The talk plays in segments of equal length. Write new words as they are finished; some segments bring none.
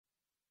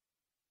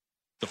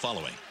The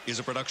following is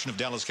a production of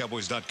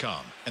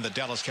DallasCowboys.com and the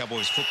Dallas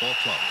Cowboys Football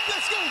Club.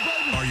 Let's go,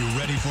 baby! Are you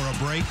ready for a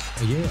break?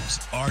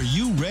 Yes. Are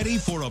you ready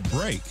for a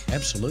break?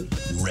 Absolutely.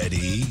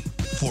 Ready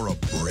for a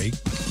break?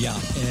 Yeah,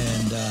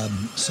 and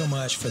so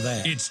much for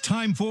that. It's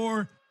time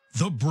for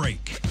The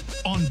Break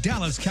on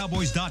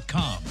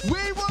DallasCowboys.com.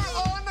 We were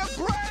on a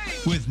break!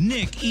 With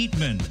Nick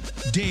Eatman,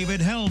 David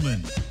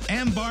Hellman,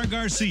 Ambar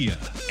Garcia,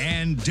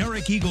 and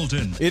Derek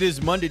Eagleton. It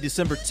is Monday,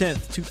 December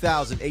 10th,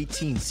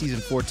 2018, Season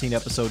 14,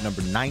 Episode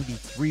number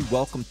 93.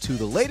 Welcome to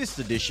the latest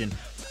edition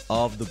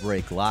of The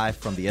Break, live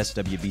from the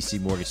SWBC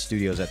Mortgage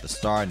Studios at the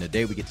Star. And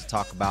today we get to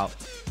talk about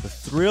the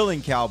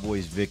thrilling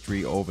Cowboys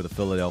victory over the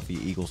Philadelphia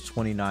Eagles,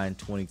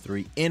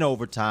 29-23 in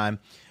overtime.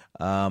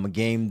 A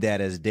game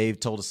that, as Dave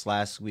told us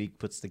last week,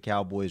 puts the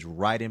Cowboys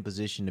right in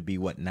position to be,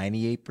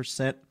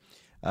 98%?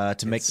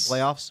 To make the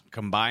playoffs?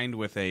 Combined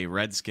with a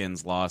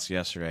Redskins loss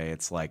yesterday,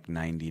 it's like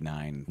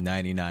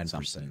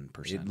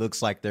 99%. It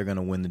looks like they're going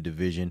to win the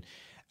division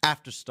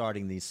after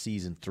starting the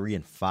season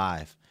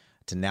 3-5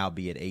 to now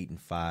be at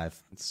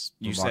 8-5. It's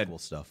remarkable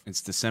stuff.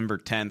 It's December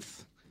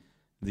 10th.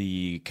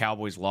 The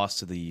Cowboys lost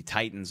to the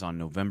Titans on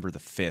November the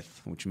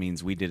 5th, which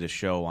means we did a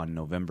show on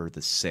November the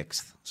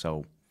 6th.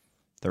 So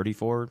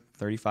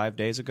 35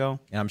 days ago.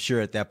 And I'm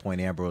sure at that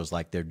point Amber was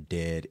like, they're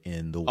dead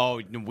in the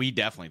water. Oh, we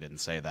definitely didn't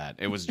say that.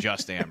 It was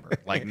just Amber.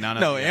 Like none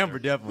of No, the Amber other.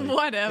 definitely.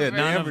 Whatever. Yeah,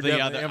 None of the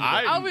other.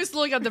 I always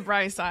look at the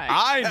bright side.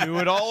 I knew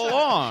it all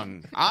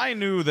along. I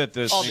knew that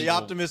the the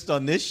optimist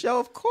on this show,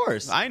 of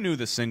course. I knew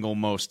the single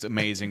most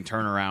amazing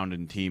turnaround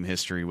in team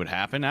history would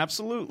happen.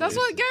 Absolutely. That's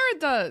what Garrett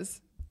does.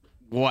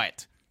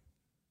 What?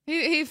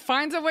 He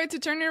finds a way to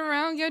turn it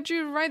around, get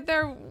you right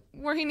there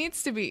where he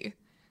needs to be.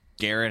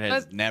 Garrett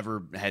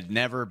had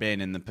never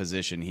been in the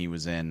position he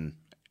was in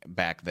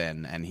back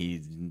then, and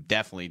he's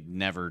definitely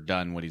never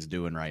done what he's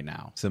doing right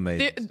now. It's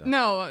amazing.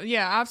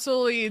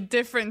 Absolutely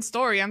different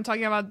story. I'm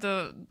talking about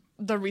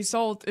the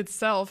result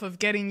itself of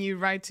getting you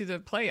right to the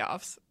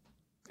playoffs.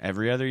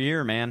 Every other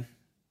year, man.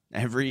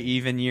 Every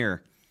even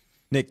year.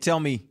 Nick,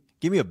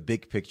 give me a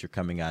big picture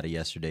coming out of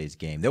yesterday's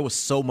game. There was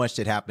so much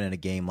that happened in a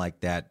game like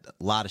that. A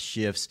lot of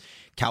shifts.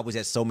 Cowboys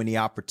had so many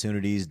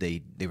opportunities.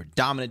 They were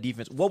dominant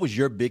defense. What was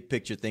your big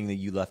picture thing that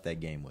you left that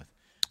game with?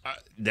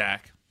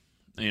 Dak.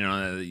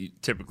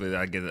 Typically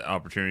I get the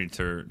opportunity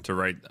to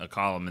write a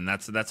column, and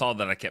that's all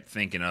that I kept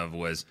thinking of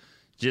was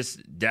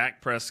just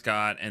Dak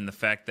Prescott and the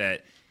fact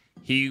that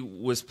he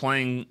was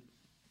playing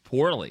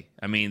poorly.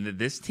 I mean,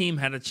 this team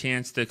had a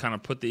chance to kind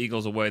of put the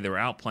Eagles away. They were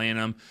outplaying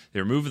them. They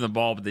were moving the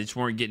ball, but they just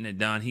weren't getting it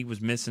done. He was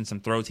missing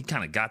some throws. He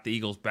kind of got the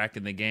Eagles back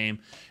in the game.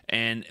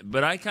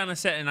 But I kind of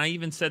said, and I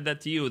even said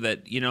that to you,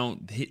 that,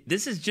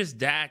 this is just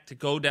Dak to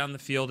go down the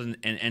field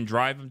and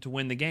drive him to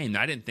win the game.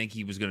 I didn't think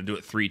he was going to do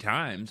it 3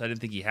 times. I didn't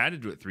think he had to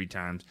do it 3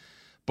 times.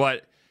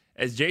 But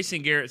as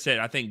Jason Garrett said,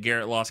 I think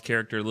Garrett lost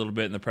character a little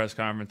bit in the press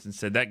conference and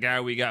said, that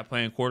guy we got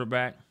playing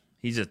quarterback,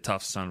 he's a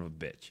tough son of a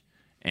bitch.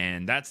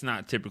 And that's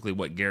not typically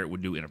what Garrett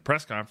would do in a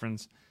press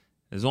conference.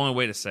 There's the only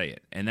way to say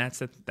it. And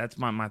that's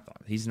my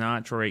thought. He's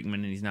not Troy Aikman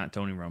and he's not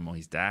Tony Romo.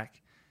 He's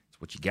Dak.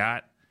 It's what you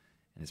got.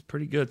 And it's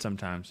pretty good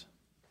sometimes.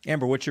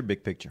 Amber, what's your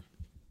big picture?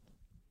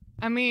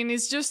 I mean,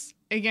 it's just,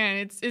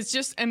 again, it's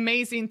just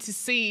amazing to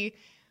see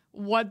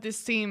what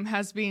this team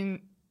has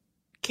been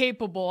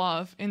capable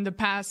of in the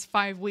past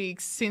 5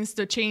 weeks since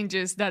the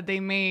changes that they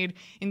made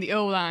in the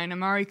O-line,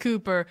 Amari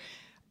Cooper,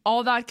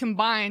 all that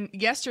combined.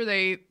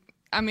 Yesterday,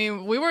 I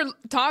mean, we were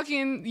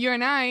talking, you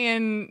and I,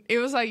 and it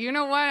was like, you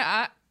know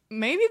what?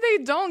 Maybe they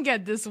don't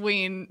get this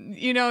win.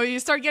 You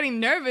start getting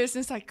nervous,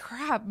 and it's like,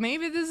 crap,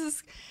 maybe this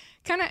is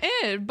kind of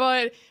it.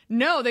 But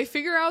no, they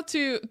figure out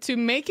to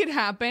make it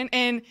happen.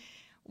 And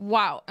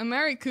wow,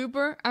 Amari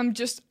Cooper, I'm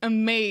just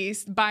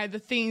amazed by the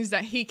things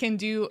that he can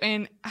do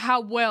and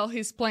how well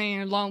he's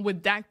playing along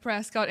with Dak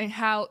Prescott and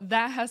how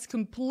that has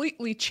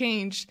completely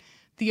changed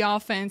the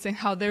offense and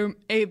how they're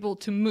able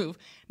to move.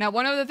 Now,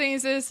 one of the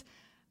things is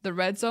the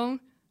red zone.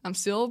 I'm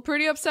still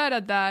pretty upset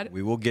at that.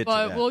 We will get to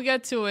that. But we'll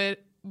get to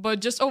it.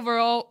 But just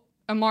overall,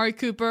 Amari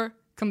Cooper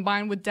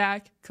combined with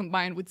Dak,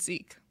 combined with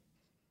Zeke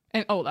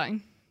and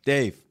O-line.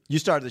 Dave, you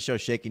started the show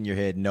shaking your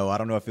head. No, I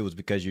don't know if it was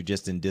because you're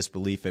just in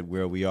disbelief at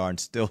where we are and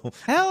still.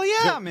 Hell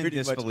yeah, I'm in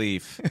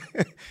disbelief.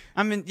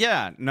 My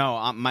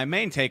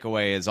main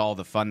takeaway is all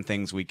the fun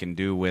things we can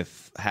do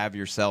with Have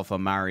Yourself a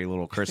Merry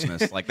Little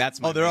Christmas. Like that's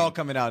they're all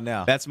coming out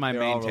now. That's my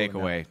main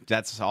takeaway.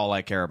 That's all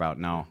I care about.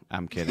 No,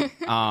 I'm kidding.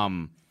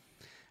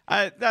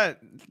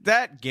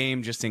 That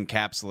game just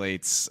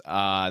encapsulates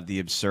the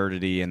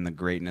absurdity and the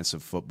greatness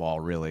of football.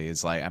 Really,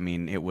 is like, I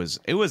mean, it was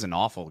an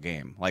awful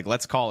game. Like,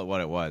 let's call it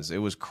what it was. It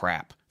was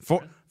crap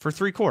for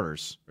 3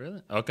 quarters.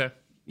 Really? Okay.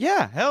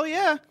 Yeah, hell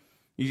yeah.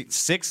 You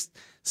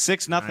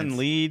 6-0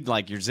 lead.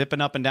 Like, you're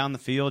zipping up and down the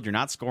field. You're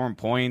not scoring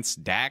points.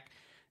 Dak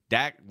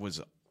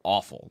was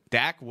awful.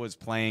 Dak was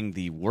playing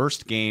the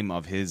worst game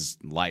of his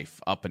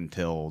life up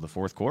until the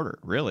 4th quarter.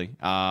 Really,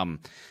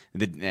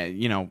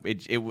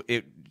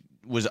 it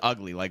was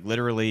ugly. Like,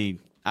 literally,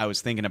 I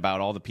was thinking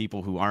about all the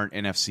people who aren't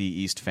NFC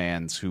East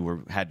fans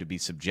who had to be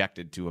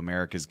subjected to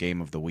America's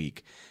Game of the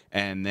Week.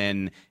 And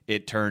then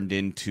it turned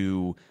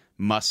into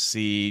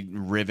must-see,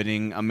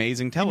 riveting,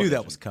 amazing television. You knew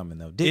that was coming,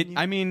 though, didn't you?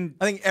 I mean,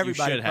 I think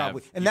everybody you should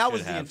probably have. and You that should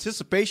was the have.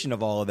 anticipation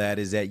of all of that,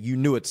 is that you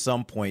knew at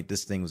some point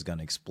this thing was going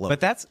to explode.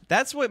 But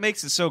that's what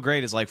makes it so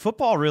great, is like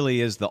football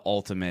really is the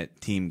ultimate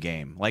team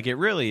game. Like it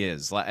really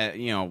is. Like,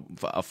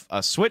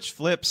 a switch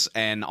flips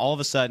and all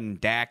of a sudden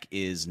Dak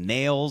is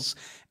nails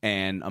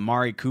and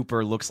Amari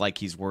Cooper looks like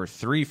he's worth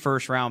 3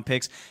 first-round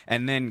picks,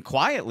 and then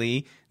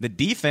quietly the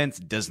defense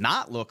does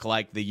not look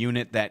like the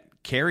unit that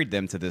carried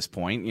them to this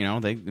point.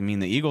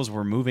 The Eagles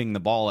were moving the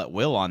ball at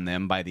will on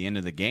them by the end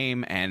of the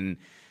game, and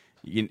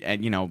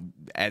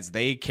as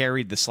they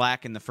carried the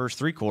slack in the first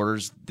 3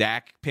 quarters,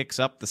 Dak picks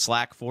up the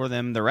slack for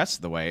them the rest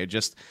of the way. It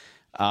just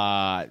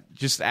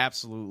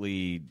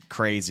absolutely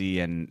crazy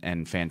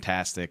and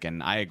fantastic.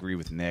 And I agree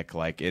with Nick.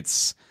 Like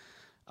it's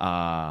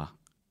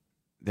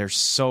there's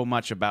so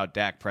much about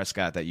Dak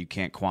Prescott that you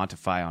can't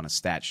quantify on a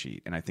stat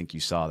sheet, and I think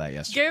you saw that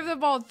yesterday. Gave the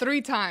ball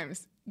 3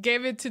 times.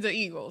 Gave it to the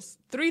Eagles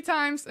 3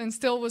 times and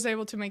still was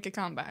able to make a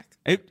comeback.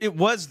 It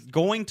was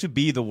going to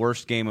be the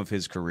worst game of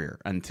his career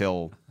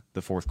until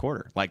the fourth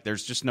quarter. Like,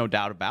 there's just no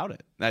doubt about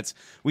it.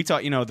 We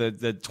talked,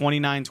 the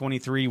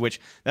 29-23, which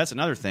that's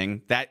another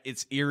thing. That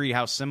it's eerie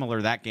how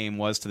similar that game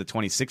was to the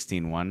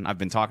 2016 one. I've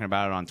been talking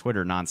about it on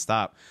Twitter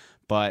nonstop.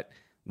 But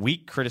we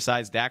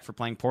criticized Dak for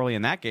playing poorly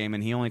in that game,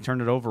 and he only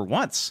turned it over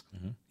once.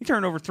 Mm-hmm. He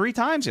turned it over 3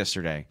 times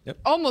yesterday. Yep.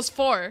 Almost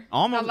 4.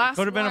 Almost. The last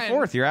Could have been a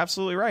 4th. You're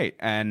absolutely right.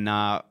 And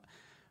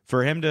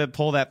for him to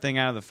pull that thing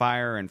out of the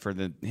fire, and for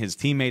his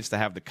teammates to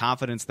have the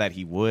confidence that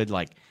he would,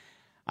 like,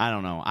 I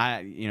don't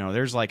know.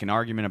 There's like an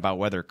argument about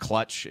whether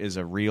clutch is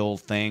a real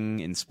thing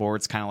in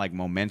sports, kind of like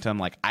momentum.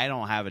 Like, I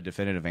don't have a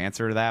definitive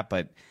answer to that,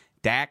 but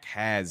Dak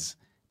has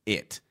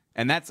it.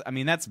 And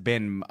that's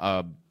been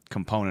a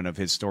component of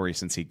his story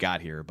since he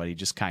got here, but he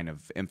just kind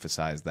of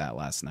emphasized that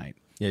last night.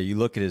 Yeah, you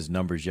look at his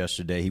numbers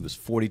yesterday. He was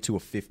 42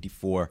 of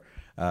 54,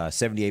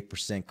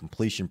 78%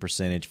 completion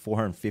percentage,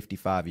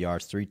 455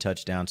 yards, 3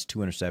 touchdowns, 2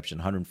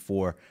 interceptions,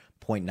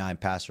 104.9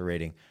 passer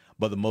rating.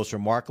 But the most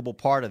remarkable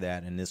part of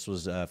that, and this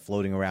was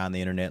floating around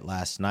the internet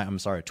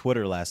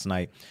Twitter last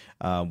night,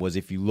 was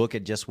if you look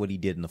at just what he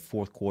did in the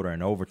fourth quarter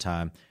and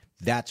overtime,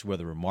 that's where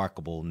the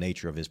remarkable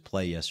nature of his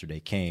play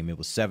yesterday came. It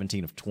was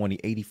 17 of 20,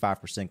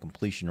 85%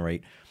 completion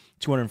rate,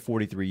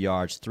 243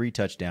 yards, 3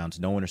 touchdowns,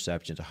 no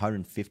interceptions,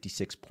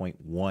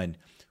 156.1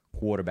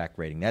 quarterback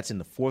rating. That's in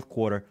the fourth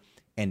quarter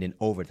and in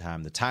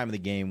overtime, the time of the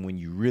game when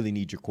you really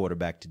need your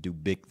quarterback to do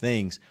big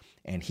things.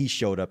 And he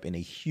showed up in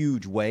a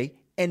huge way.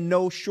 And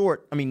no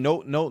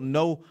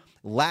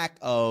lack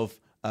of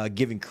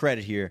giving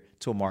credit here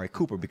to Amari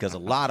Cooper, because a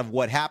lot of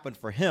what happened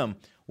for him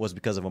was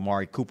because of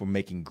Amari Cooper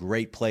making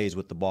great plays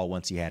with the ball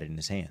once he had it in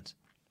his hands.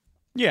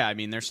 Yeah,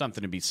 there's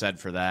something to be said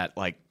for that.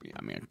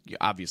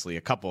 Obviously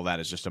a couple of that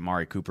is just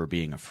Amari Cooper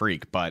being a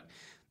freak, but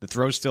the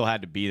throws still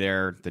had to be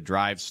there. The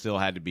drives still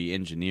had to be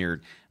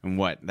engineered. And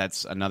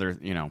that's another,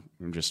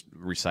 I'm just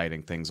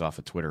reciting things off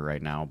of Twitter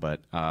right now.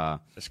 But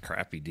this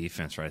crappy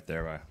defense right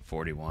there by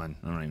 41.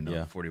 I don't even know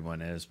what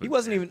 41 is. But he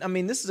wasn't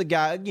even, this is a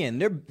guy,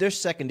 again, their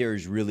secondary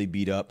is really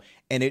beat up.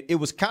 And it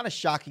was kind of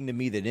shocking to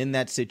me that in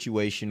that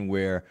situation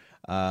where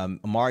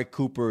Amari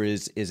Cooper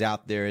is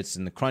out there, it's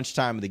in the crunch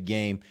time of the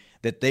game,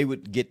 that they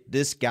would get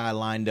this guy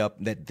lined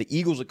up, that the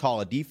Eagles would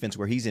call a defense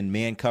where he's in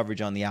man coverage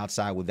on the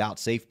outside without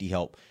safety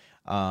help.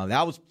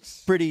 That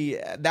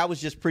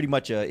was just pretty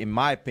much, in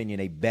my opinion,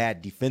 a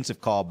bad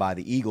defensive call by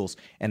the Eagles,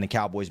 and the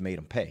Cowboys made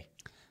them pay.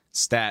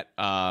 Stat,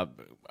 a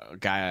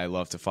guy I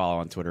love to follow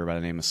on Twitter by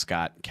the name of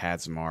Scott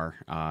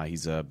Kaczmar.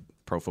 He's a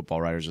Pro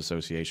Football Writers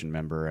Association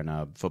member and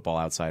a Football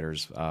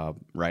Outsiders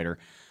writer.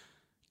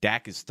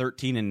 Dak is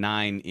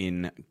 13-9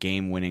 in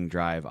game-winning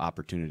drive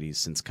opportunities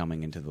since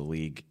coming into the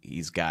league.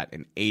 He's got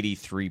an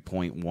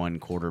 83.1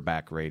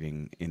 quarterback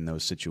rating in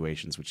those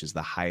situations, which is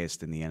the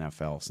highest in the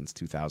NFL since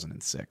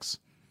 2006.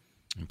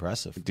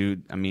 Impressive.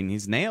 Dude,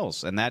 he's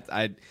nails. And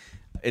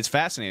it's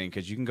fascinating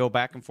because you can go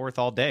back and forth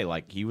all day.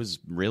 Like, he was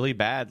really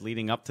bad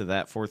leading up to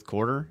that fourth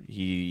quarter.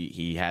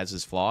 He has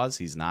his flaws.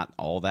 He's not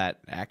all that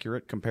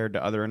accurate compared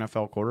to other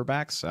NFL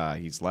quarterbacks.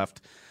 He's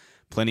left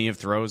plenty of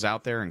throws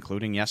out there,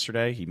 including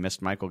yesterday. He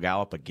missed Michael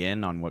Gallup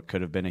again on what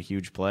could have been a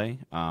huge play.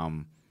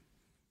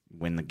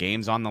 When the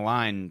game's on the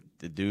line,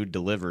 the dude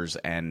delivers,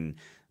 and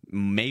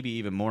maybe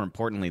even more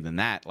importantly than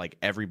that, like,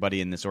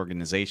 everybody in this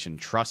organization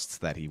trusts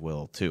that he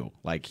will too.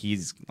 Like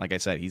I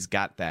said, he's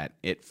got that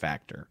it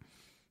factor.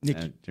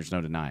 Nick, there's no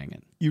denying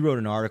it. You wrote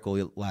an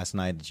article last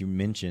night that you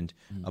mentioned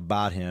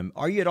about him.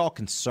 Are you at all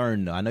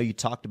concerned, though? I know you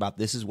talked about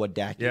this is what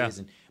Dak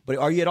is, but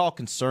are you at all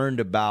concerned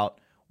about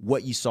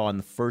what you saw in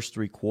the first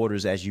 3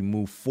 quarters as you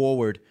move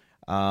forward,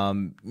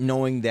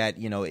 knowing that,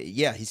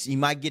 he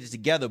might get it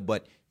together,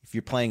 but if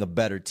you're playing a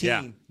better team,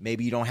 Yeah.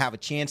 maybe you don't have a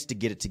chance to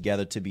get it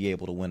together to be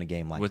able to win a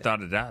game like that.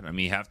 Without a doubt. I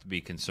mean, you have to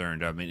be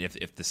concerned. I mean,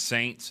 if the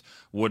Saints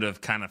would have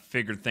kind of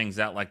figured things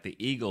out like the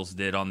Eagles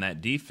did on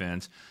that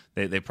defense,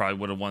 they probably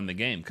would have won the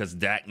game because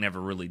Dak never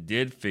really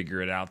did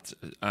figure it out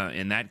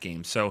in that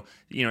game. So,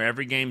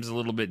 every game's a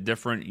little bit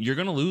different. You're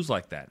going to lose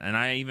like that. And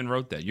I even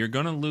wrote that. You're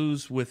going to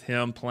lose with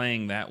him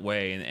playing that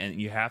way,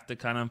 and you have to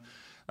kind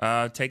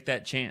of take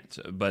that chance.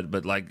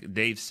 But like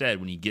Dave said,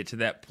 when you get to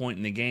that point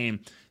in the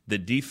game, the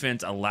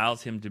defense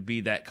allows him to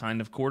be that kind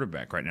of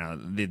quarterback right now.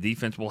 The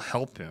defense will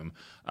help him.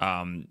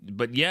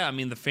 But yeah, I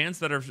mean, the fans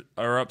that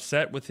are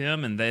upset with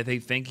him and they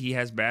think he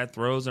has bad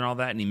throws and all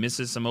that, and he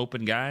misses some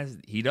open guys,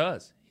 he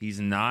does. He's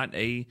not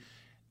a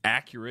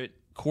accurate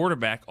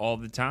quarterback all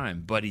the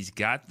time, but he's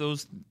got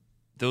those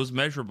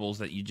measurables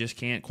that you just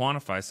can't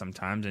quantify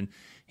sometimes, and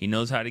he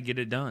knows how to get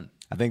it done.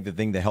 I think the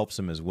thing that helps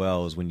him as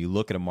well is when you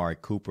look at Amari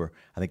Cooper,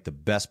 I think the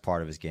best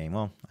part of his game,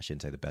 well, I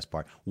shouldn't say the best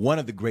part. One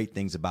of the great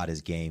things about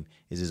his game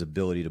is his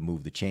ability to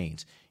move the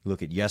chains. You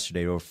look at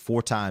yesterday, there were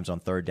 4 times on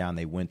third down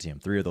they went to him.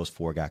 3 of those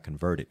 4 got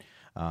converted.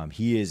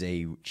 He is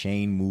a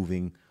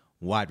chain-moving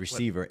wide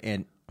receiver.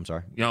 And I'm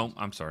sorry. No,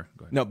 I'm sorry.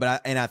 Go ahead. No,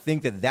 but I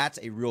think that's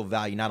a real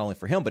value not only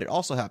for him, but it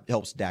also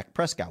helps Dak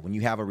Prescott. When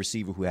you have a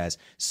receiver who has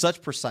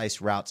such precise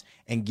routes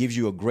and gives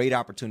you a great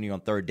opportunity on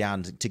third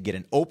down to get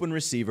an open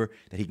receiver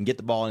that he can get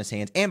the ball in his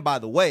hands. And by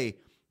the way,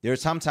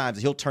 there's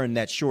sometimes he'll turn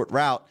that short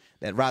route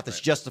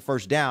that's just the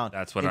first down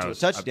That's what into I was,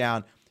 a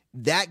touchdown.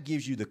 That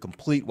gives you the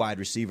complete wide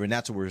receiver, and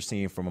that's what we're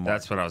seeing from Amari.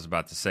 That's what I was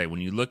about to say.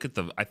 When you look at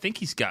I think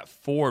he's got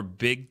 4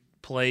 big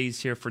plays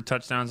here for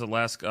touchdowns the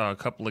last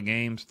couple of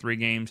games, 3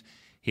 games.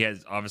 He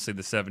has obviously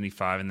the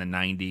 75 and the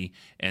 90,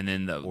 and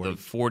then the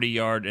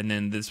 40-yard, and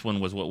then this one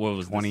was what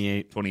was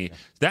 28. This? 28.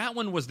 That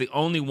one was the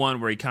only one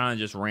where he kind of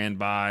just ran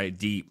by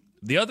deep.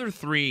 The other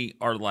 3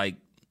 are like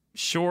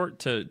short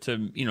to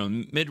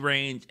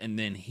mid-range, and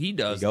then he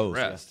does the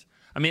rest.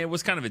 I mean, it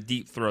was kind of a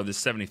deep throw. The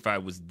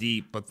 75 was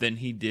deep, but then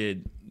he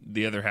did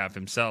the other half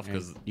himself.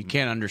 Because You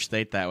can't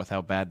understate that with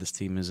how bad this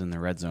team is in the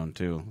red zone,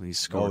 too. He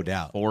scored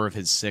 4 of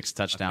his 6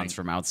 touchdowns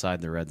from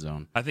outside the red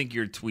zone. I think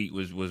your tweet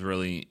was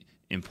really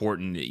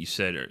important that you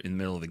said in the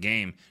middle of the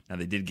game. Now,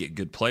 they did get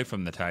good play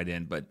from the tight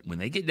end, but when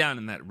they get down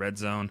in that red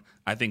zone,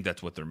 I think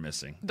that's what they're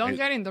missing. Don't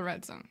get in the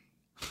red zone.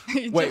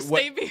 Wait,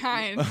 Stay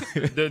behind.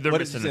 They're What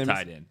missing did you a say?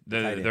 tight end.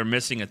 They're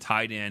missing a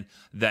tight end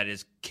that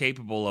is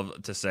capable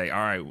of to say, all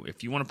right,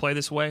 if you want to play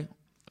this way,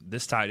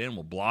 this tight end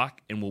will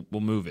block and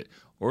we'll move it.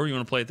 Or you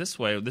want to play it this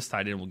way, this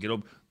tight end will get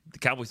over. The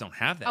Cowboys don't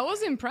have that. I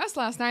was impressed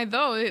last night,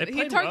 though. He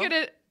played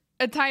targeted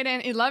a tight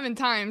end 11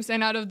 times,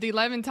 and out of the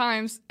 11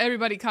 times,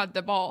 everybody caught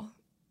the ball.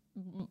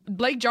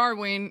 Blake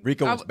Jarwin.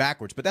 Rico was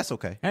backwards, but that's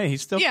okay. Hey, he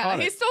still caught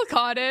it. he still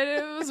caught it.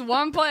 It was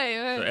one play.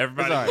 So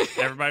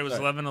everybody was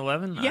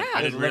 11-11? Yeah.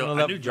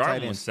 I knew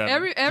Jarwin was 7.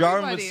 Everybody.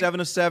 Jarwin was 7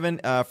 of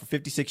 7 for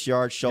 56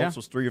 yards. Schultz Yeah.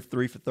 was 3 of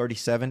 3 for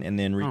 37, and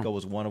then Rico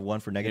was 1 of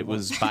 1 for negative. It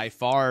was by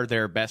far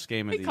their best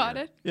game of He the caught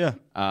year. it.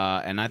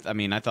 yeah. And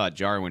I thought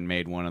Jarwin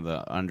made one of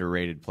the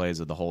underrated plays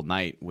of the whole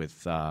night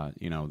with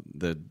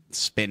the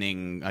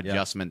spinning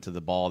adjustment to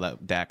the ball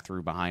that Dak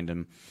threw behind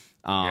him.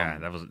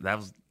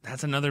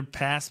 That's another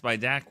pass by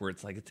Dak where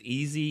it's like it's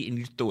easy and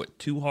you throw it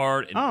too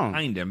hard and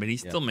behind him, but he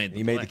still made the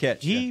He made play. the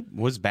catch. He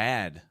was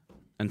bad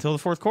until the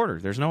fourth quarter.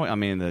 There's no,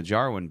 the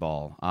Jarwin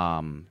ball,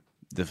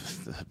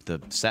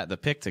 the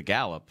pick to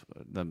Gallup,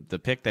 the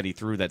pick that he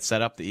threw that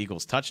set up the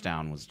Eagles'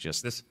 touchdown was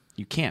just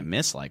you can't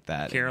miss like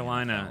that.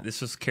 Carolina.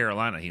 This was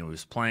Carolina. He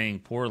was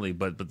playing poorly,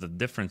 but the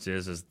difference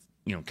is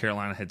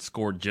Carolina had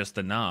scored just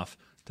enough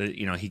that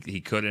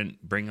he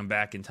couldn't bring them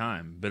back in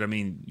time. But I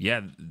mean,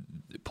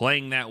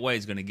 playing that way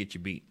is going to get you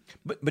beat.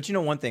 But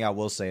one thing I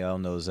will say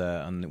on those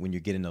when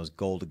you're getting those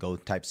goal to go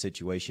type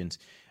situations,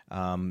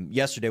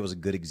 yesterday was a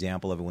good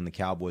example of it when the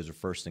Cowboys were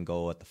first and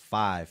goal at the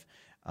 5.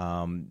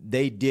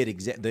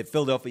 The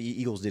Philadelphia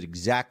Eagles did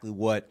exactly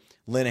what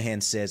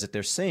Linehan says that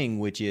they're saying,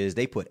 which is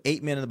they put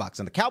 8 men in the box,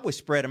 and the Cowboys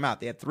spread them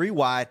out. They had 3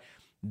 wide.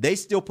 They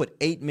still put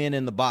 8 men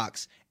in the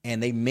box,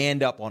 and they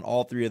manned up on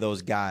all 3 of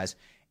those guys.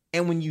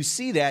 And when you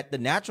see that, the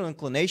natural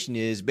inclination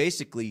is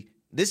basically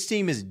this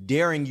team is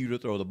daring you to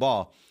throw the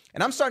ball.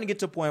 And I'm starting to get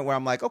to a point where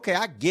I'm like, okay,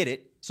 I get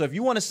it. So if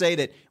you want to say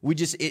that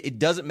it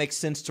doesn't make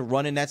sense to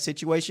run in that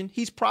situation,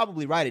 he's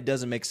probably right. It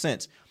doesn't make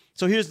sense.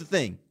 So here's the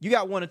thing. You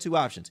got 1 or 2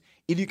 options.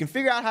 Either you can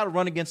figure out how to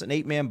run against an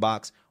 8-man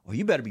box, or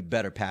you better be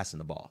better passing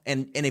the ball.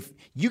 And if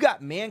you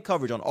got man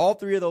coverage on all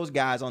 3 of those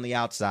guys on the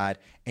outside,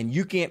 and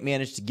you can't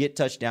manage to get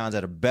touchdowns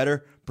at a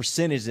better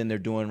percentage than they're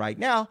doing right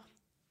now,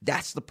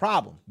 that's the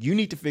problem. You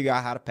need to figure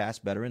out how to pass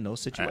better in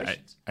those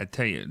situations. I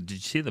tell you, did you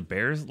see the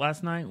Bears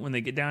last night when they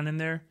get down in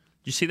there?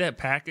 Did you see that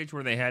package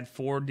where they had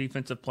 4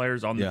 defensive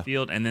players on the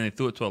field and then they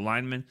threw it to a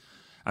lineman?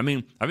 I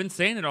mean, I've been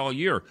saying it all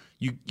year.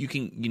 You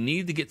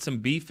need to get some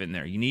beef in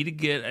there. You need to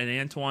get an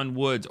Antoine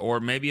Woods or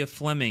maybe a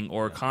Fleming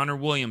or a Connor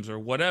Williams or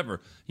whatever.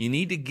 You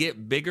need to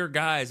get bigger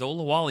guys.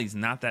 Olawale's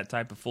not that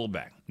type of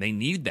fullback. They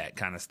need that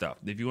kind of stuff.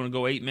 If you want to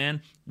go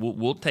 8-man,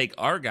 we'll take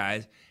our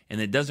guys,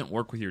 and it doesn't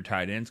work with your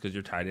tight ends because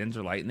your tight ends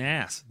are light in the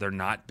ass. They're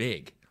not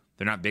big.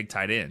 They're not big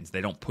tight ends.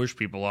 They don't push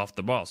people off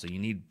the ball. So you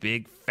need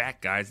big,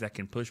 fat guys that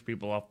can push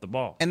people off the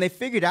ball. And they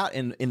figured out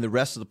in the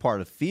rest of the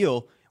part of the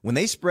field, when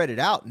they spread it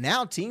out,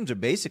 now teams are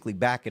basically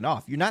backing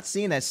off. You're not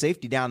seeing that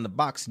safety down in the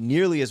box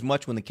nearly as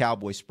much when the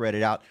Cowboys spread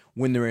it out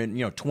when they're in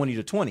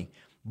 20-20.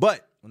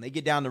 But when they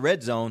get down the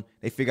red zone,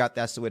 they figure out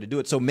that's the way to do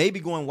it. So maybe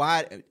going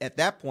wide at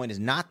that point is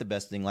not the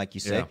best thing, like you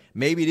say. Yeah.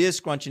 Maybe it is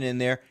scrunching in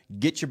there,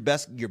 get your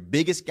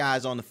biggest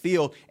guys on the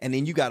field, and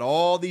then you got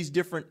all these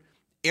different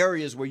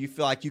areas where you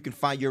feel like you can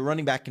find your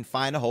running back can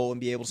find a hole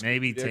and be able to.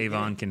 Maybe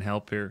Tavon can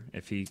help here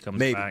if he comes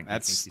Maybe. back.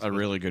 That's a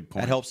really good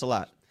point. That helps a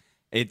lot.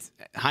 It's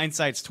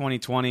hindsight's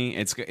 2020.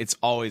 It's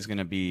always going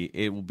to be.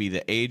 It will be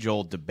the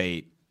age-old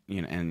debate.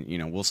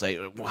 We'll say,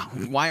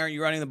 why aren't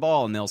you running the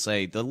ball? And they'll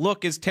say the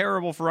look is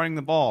terrible for running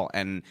the ball.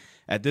 And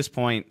at this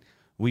point,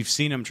 we've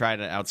seen them try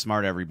to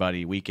outsmart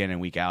everybody week in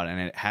and week out, and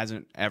it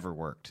hasn't ever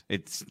worked.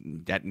 It's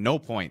at no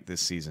point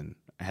this season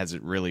has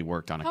it really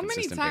worked on a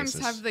consistent basis. How many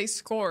times have they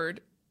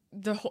scored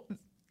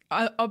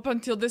up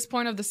until this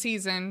point of the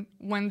season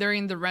when they're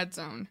in the red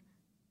zone?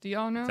 Do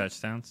y'all know?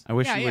 Touchdowns. I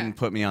wish you wouldn't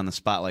put me on the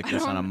spot like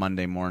this on a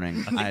Monday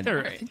morning. I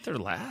think they're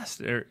last.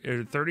 They're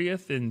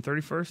 30th and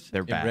 31st.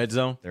 They're bad. In red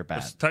zone? They're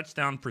bad.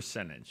 Touchdown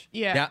percentage.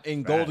 Yeah. Now,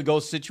 in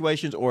goal-to-goal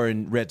situations or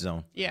in red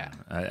zone? Yeah.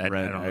 I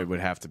don't It would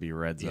have to be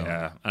red zone.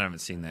 Yeah, I haven't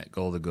seen that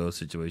goal-to-go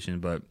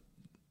situation, but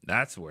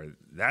that's where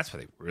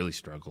they really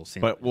struggle.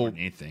 But more than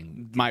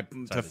anything.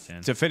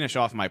 To finish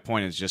off, my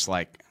point is just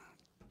like,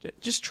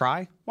 just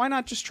try. Why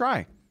not just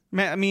try?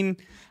 Man, I mean,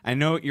 I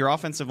know your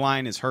offensive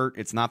line is hurt.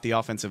 It's not the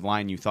offensive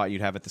line you thought you'd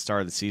have at the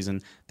start of the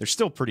season. They're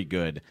still pretty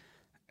good.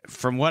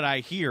 From what I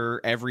hear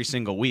every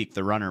single week,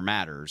 the runner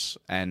matters.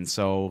 And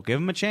so give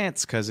them a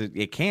chance because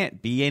it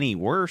can't be any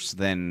worse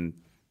than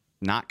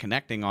not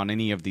connecting on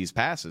any of these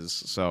passes.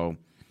 So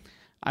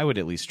I would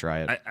at least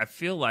try it. I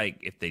feel like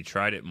if they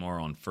tried it more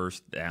on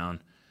first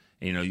down,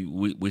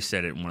 we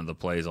said it in one of the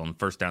plays on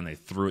first down, they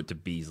threw it to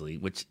Beasley,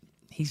 which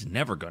he's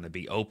never going to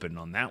be open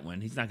on that one.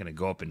 He's not going to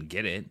go up and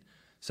get it.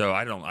 So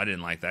I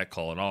didn't like that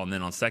call at all. And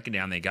then on second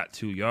down, they got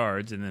 2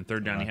 yards, and then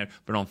third down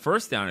but on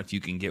first down, if you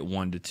can get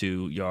 1 to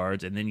 2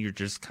 yards, and then you're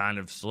just kind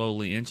of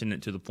slowly inching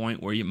it to the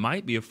point where you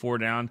might be a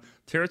 4-down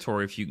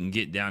territory if you can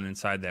get down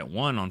inside that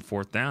 1 on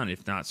fourth down,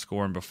 if not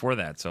scoring before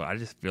that. So I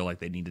just feel like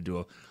they need to do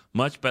a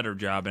much better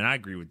job. And I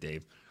agree with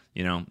Dave.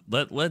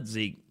 Let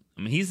Zeke.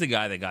 I mean, he's the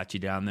guy that got you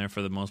down there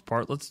for the most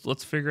part.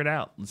 Let's figure it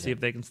out. Let's see if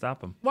they can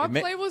stop him. What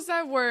play was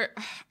that where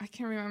I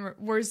can't remember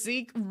where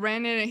Zeke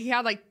ran in and he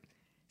had like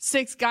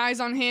 6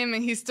 guys on him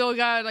and he still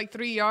got like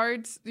 3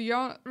 yards? Do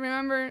y'all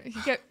remember?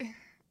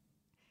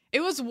 It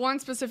was one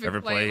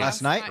specific play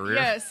last night.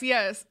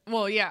 Yes.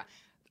 Well, yeah.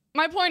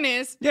 My point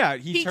is,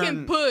 he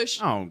can push.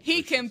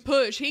 He can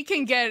push. He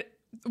can get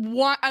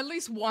at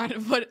least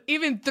 1, but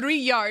even 3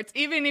 yards.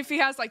 Even if he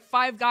has like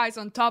 5 guys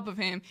on top of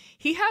him,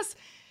 he has.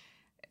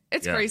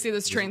 It's crazy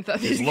the strength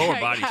that his this lower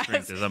guy body has.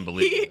 strength is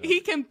unbelievable. He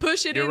can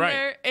push it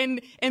there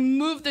and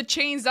move the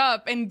chains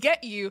up and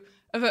get you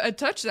a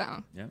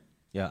touchdown.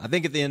 Yeah, I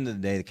think at the end of the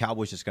day, the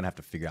Cowboys just going to have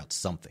to figure out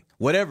something,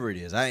 whatever it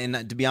is.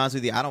 And to be honest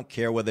with you, I don't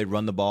care whether they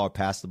run the ball or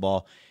pass the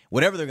ball.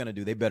 Whatever they're going to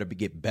do, they better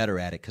get better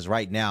at it because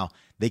right now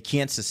they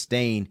can't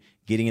sustain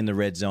getting in the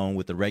red zone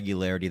with the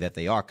regularity that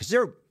they are because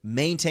they're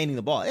maintaining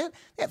the ball. They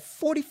had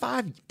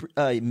 45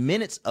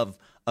 minutes of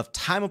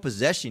time of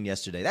possession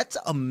yesterday. That's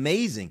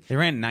amazing. They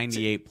ran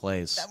 98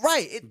 plays.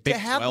 Right. Big to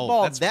have 12. the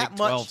ball That's that Big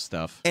much 12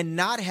 stuff. And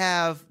not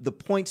have the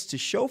points to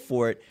show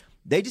for it,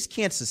 they just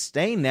can't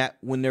sustain that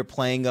when they're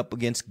playing up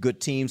against good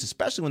teams,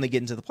 especially when they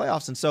get into the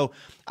playoffs. And so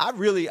I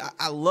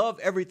love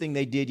everything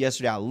they did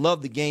yesterday. I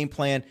love the game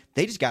plan.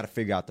 They just got to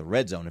figure out the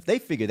red zone. If they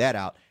figure that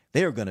out,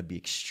 they are going to be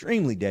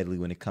extremely deadly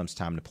when it comes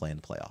time to play in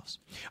the playoffs.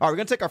 All right, we're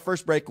going to take our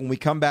first break. When we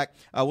come back,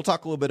 we'll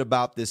talk a little bit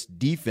about this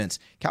defense.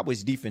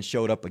 Cowboys defense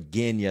showed up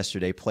again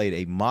yesterday, played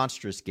a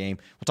monstrous game.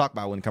 We'll talk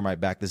about it when we come right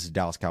back. This is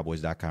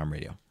DallasCowboys.com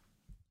radio.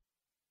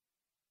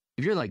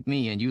 If you're like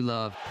me and you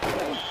love...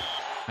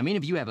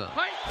 if you have a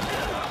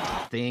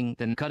thing,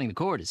 then cutting the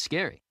cord is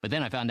scary. But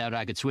then I found out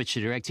I could switch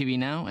to DirecTV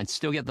Now and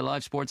still get the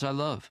live sports I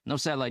love. No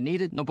satellite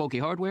needed, no bulky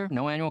hardware,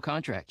 no annual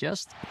contract,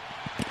 just...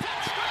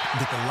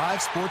 Get the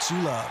live sports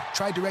you love.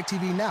 Try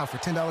DirecTV Now for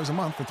 $10 a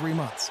month for 3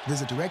 months.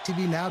 Visit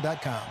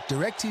DirecTVNow.com.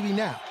 DirecTV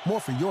Now. More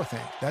for your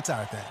thing. That's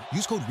our thing.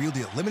 Use code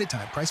REALDEAL. Limited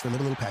time. Price for a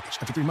little package.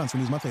 After 3 months,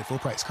 renews monthly at full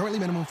price. Currently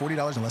minimum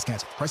 $40 unless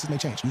canceled. Prices may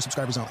change. New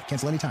subscribers only.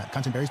 Cancel anytime.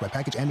 Content varies by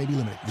package and may be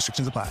limited.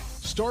 Restrictions apply.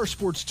 Star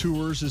Sports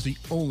Tours is the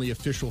only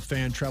official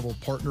fan travel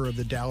partner of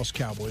the Dallas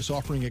Cowboys,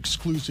 offering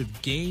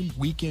exclusive game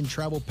weekend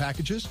travel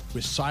packages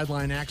with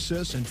sideline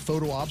access and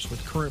photo ops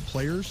with current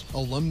players,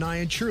 alumni,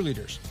 and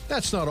cheerleaders.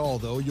 That's not all,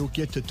 though. You'll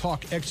get to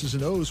talk X's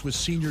and O's with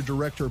Senior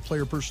Director of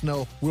Player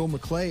Personnel Will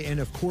McClay and,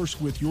 of course,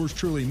 with yours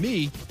truly,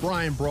 me,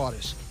 Brian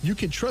Broaddus. You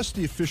can trust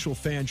the official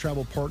fan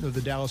travel partner of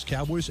the Dallas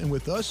Cowboys, and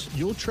with us,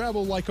 you'll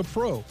travel like a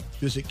pro.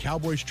 Visit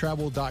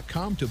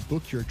cowboystravel.com to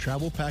book your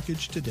travel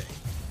package today.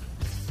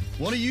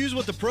 Want to use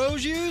what the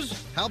pros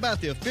use? How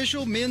about the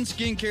official men's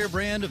skincare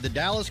brand of the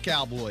Dallas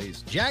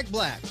Cowboys, Jack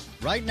Black?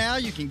 Right now,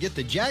 you can get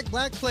the Jack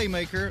Black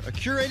Playmaker, a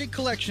curated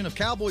collection of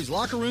Cowboys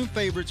locker room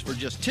favorites for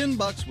just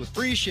 $10 with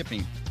free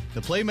shipping.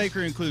 The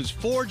Playmaker includes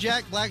 4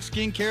 Jack Black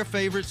skincare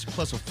favorites,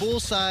 plus a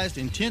full-sized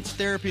Intense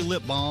Therapy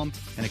lip balm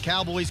and a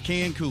Cowboys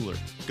can cooler.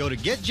 Go to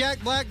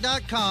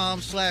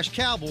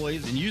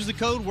getjackblack.com/Cowboys and use the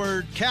code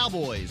word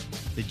Cowboys.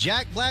 The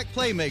Jack Black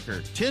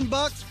Playmaker,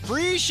 $10,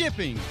 free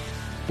shipping.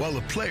 While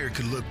a player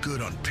can look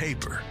good on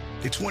paper,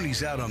 it's when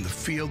he's out on the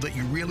field that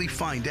you really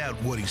find out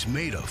what he's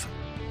made of.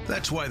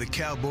 That's why the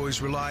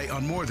Cowboys rely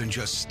on more than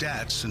just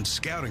stats and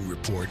scouting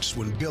reports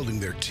when building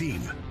their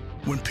team.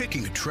 When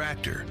picking a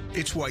tractor,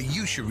 it's why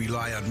you should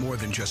rely on more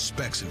than just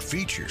specs and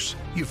features.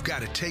 You've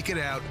got to take it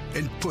out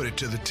and put it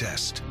to the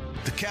test.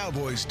 The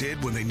Cowboys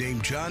did when they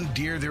named John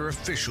Deere their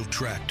official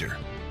tractor.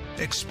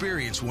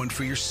 Experience one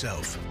for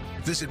yourself.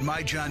 Visit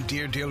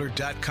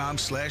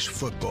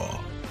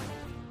myjohndeeredealer.com/football.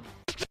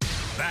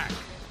 Back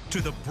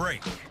to the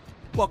break.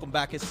 Welcome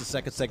back. It's the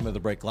second segment of the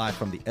break, live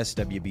from the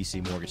SWBC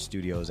Mortgage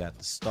Studios at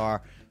the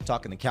Star.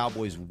 Talking the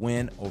Cowboys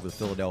win over the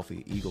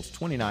Philadelphia Eagles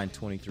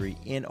 29-23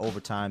 in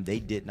overtime. They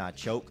did not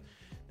choke.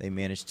 They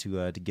managed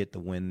to get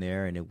the win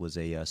there, and it was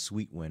a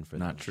sweet win for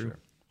them. Not true. Sure.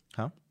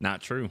 Huh? Not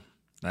true.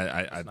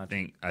 I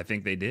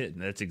think they did.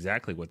 That's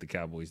exactly what the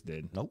Cowboys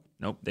did. Nope.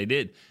 They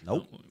did.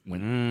 Nope.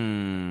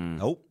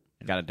 Nope.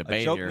 Got a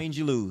debate A choke here. means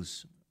you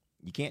lose.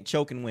 You can't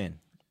choke and win.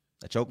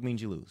 A choke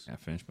means you lose. Can I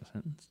finish my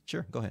sentence?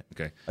 Sure, go ahead.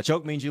 Okay. A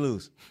choke means you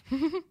lose.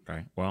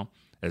 Right. Well,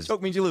 as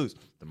choke means you lose.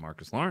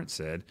 DeMarcus Lawrence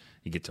said,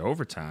 you get to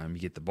overtime, you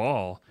get the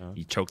ball,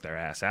 you choke their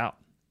ass out,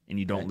 and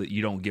you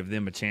don't give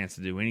them a chance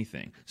to do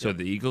anything. So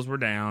the Eagles were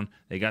down,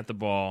 they got the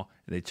ball,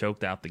 and they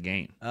choked out the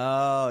game.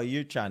 Oh,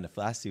 you're trying to.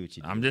 I see what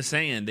you did. I'm just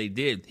saying they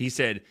did. He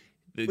said.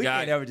 The we guy.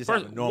 Can't ever just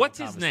have a normal what's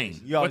his name?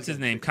 What's his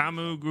name?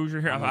 Camu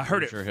Grugier-Hill. I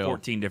heard it Grugier-Hill.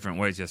 14 different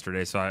ways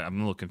yesterday, so I'm a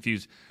little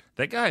confused.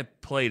 That guy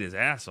played his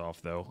ass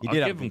off, though. He I'll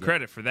did give him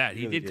credit for that.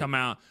 He really did come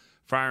out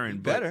firing.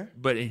 better.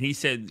 But he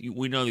said,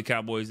 we know the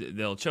Cowboys,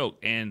 they'll choke.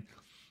 And,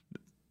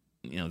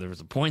 there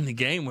was a point in the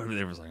game where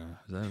there was like,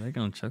 are they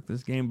going to choke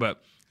this game?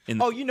 But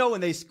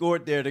when they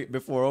scored there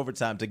before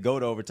overtime to go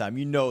to overtime,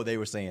 they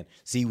were saying,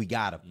 see, we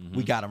got him. Mm-hmm.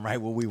 We got him right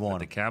where we want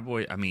the him.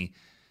 Cowboy,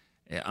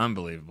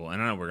 unbelievable.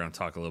 And I know we're going to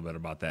talk a little bit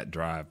about that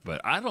drive, but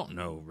I don't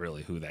know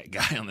really who that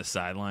guy on the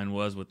sideline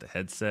was with the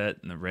headset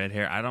and the red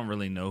hair. I don't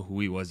really know who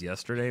he was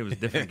yesterday. It was a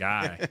different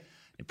guy.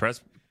 The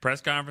press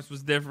conference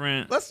was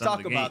different. Let's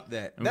talk about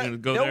that.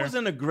 There was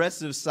an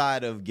aggressive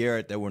side of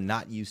Garrett that we're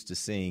not used to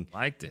seeing.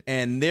 Liked it.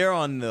 And they're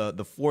on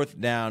the fourth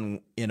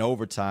down in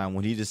overtime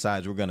when he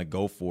decides we're going to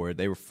go for it.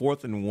 They were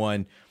 4th and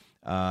 1.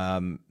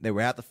 They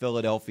were at the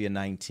Philadelphia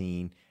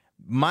 19.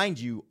 Mind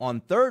you, on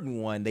 3rd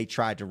and 1, they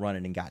tried to run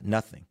it and got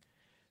nothing.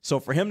 So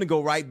for him to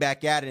go right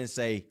back at it and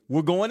say,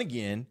 we're going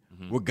again,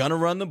 we're going to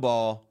run the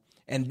ball,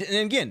 and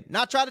again,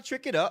 not try to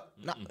trick it up.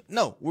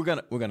 No, we're going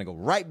to go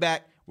right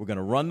back. We're going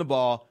to run the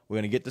ball. We're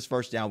going to get this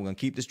first down. We're going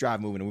to keep this drive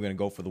moving, and we're going to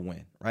go for the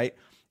win, right?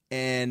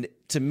 And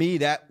to me,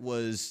 that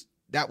was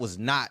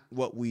not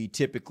what we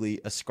typically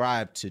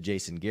ascribe to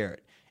Jason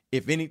Garrett.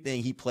 If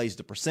anything, he plays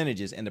the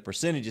percentages, and the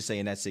percentages say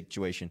in that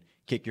situation,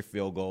 kick your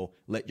field goal,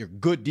 let your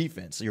good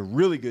defense, your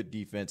really good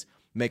defense,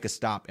 make a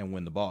stop and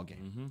win the ball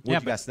game. What do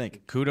you guys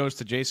think? Kudos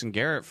to Jason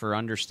Garrett for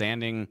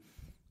understanding,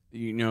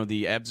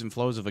 the ebbs and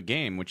flows of a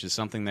game, which is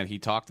something that he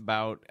talked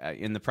about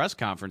in the press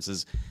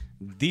conferences.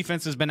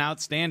 Defense has been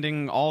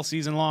outstanding all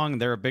season long.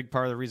 They're a big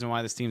part of the reason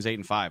why this team's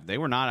 8-5. They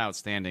were not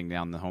outstanding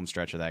down the home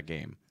stretch of that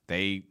game.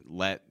 They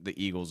let the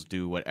Eagles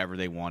do whatever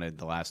they wanted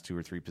the last 2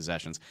 or 3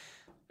 possessions.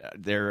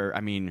 Who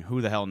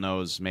the hell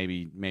knows?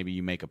 Maybe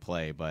you make a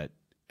play, but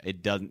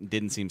it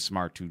didn't seem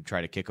smart to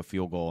try to kick a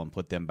field goal and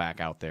put them back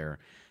out there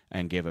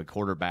and give a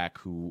quarterback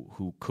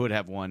who could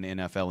have won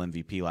NFL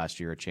MVP last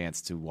year a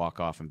chance to walk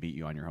off and beat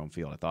you on your home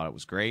field. I thought it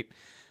was great.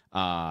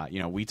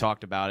 We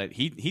talked about it.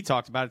 He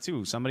talked about it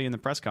too. Somebody in the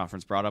press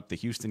conference brought up the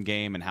Houston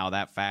game and how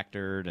that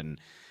factored,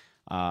 and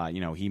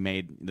he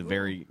made the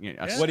very.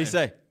 What did he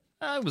say?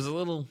 He was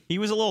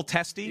a little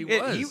testy.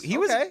 He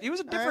was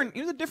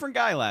a different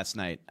guy last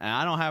night. And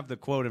I don't have the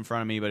quote in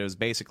front of me, but it was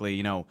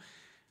basically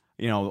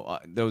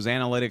those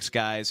analytics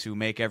guys who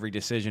make every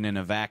decision in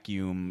a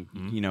vacuum.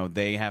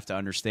 They have to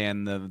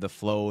understand the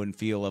flow and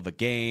feel of a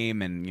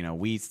game, and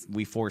we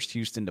forced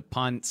Houston to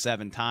punt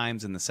 7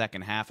 times in the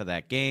second half of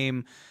that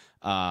game.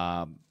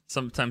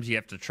 Sometimes you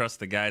have to trust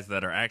the guys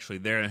that are actually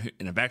there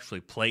and have actually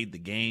played the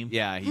game.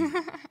 Yeah,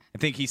 I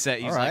think he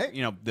said he's right.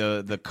 like,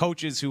 the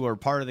coaches who are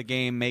part of the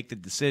game make the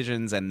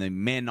decisions, and the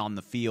men on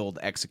the field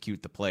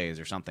execute the plays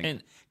or something.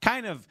 And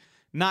kind of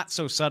not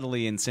so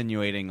subtly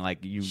insinuating like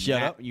you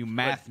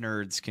math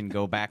nerds can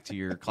go back to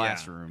your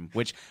classroom,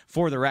 which,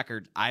 for the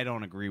record, I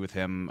don't agree with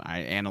him.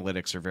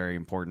 Analytics are very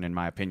important in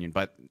my opinion,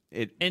 but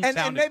it and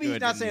maybe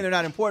he's not saying they're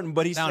not important,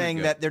 but he's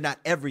saying that they're not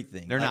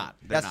everything. They're not.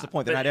 That's the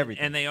point. They're not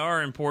everything. And they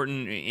are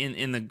important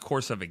in the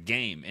course of a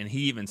game. And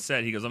he even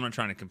said, he goes, I'm not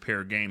trying to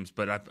compare games,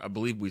 but I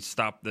believe we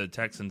stopped the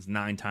Texans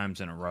 9 times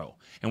in a row.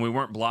 And we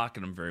weren't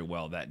blocking them very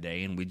well that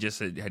day. And we just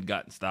had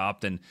gotten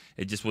stopped, and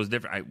it just was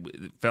different.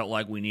 It felt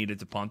like we needed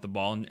to punt the ball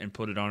ball and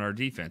put it on our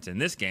defense. In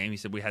this game, he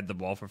said we had the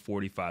ball for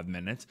 45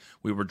 minutes.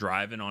 We were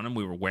driving on them.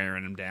 We were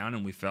wearing them down,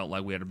 and we felt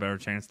like we had a better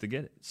chance to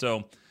get it.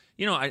 So,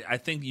 I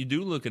think you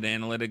do look at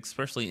analytics,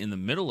 especially in the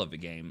middle of a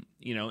game,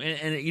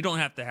 and you don't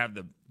have to have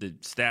the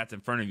stats in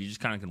front of you. You just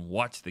kind of can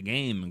watch the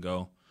game and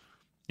go,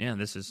 yeah,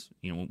 this is,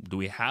 do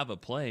we have a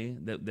play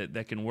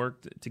that can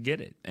work to get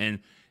it? And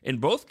in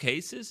both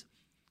cases,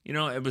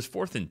 it was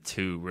 4th and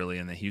 2 really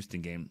in the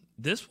Houston game.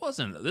 This was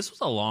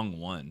a long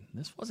one.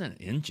 This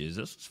wasn't inches.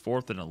 This was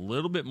 4th and a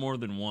little bit more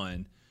than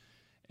 1.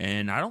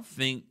 And I don't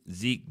think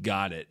Zeke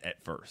got it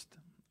at first.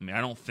 I mean,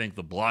 I don't think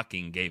the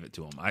blocking gave it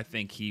to him. I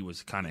think he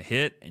was kind of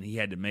hit, and he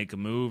had to make a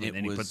move, and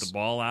then he put the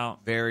ball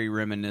out. Very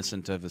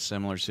reminiscent of a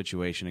similar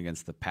situation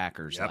against the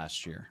Packers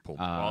last year. Pulled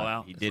the ball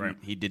out.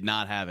 He did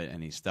not have it,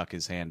 and he stuck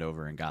his hand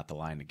over and got the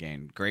line to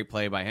gain. Great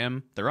play by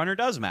him. The runner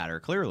does matter,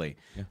 clearly.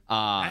 Yeah.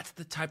 That's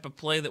the type of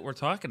play that we're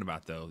talking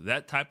about, though.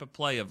 That type of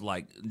play of,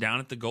 like,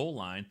 down at the goal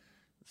line.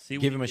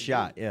 Give him a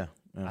shot, yeah.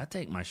 I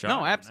take my shot.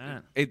 No,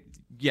 absolutely.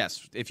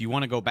 Yes, if you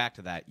want to go back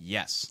to that,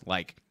 yes.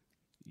 Like,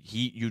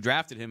 you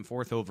drafted him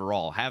 4th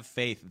overall. Have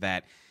faith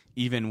that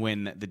even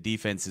when the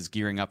defense is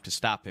gearing up to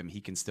stop him, he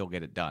can still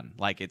get it done.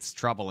 Like, it's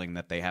troubling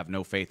that they have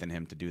no faith in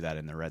him to do that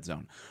in the red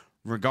zone.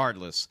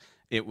 Regardless,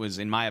 it was,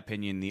 in my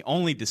opinion, the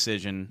only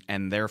decision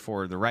and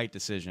therefore the right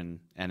decision,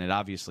 and it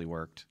obviously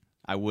worked.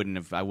 I wouldn't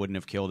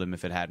have killed him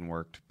if it hadn't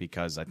worked,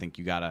 because I think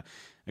you gotta,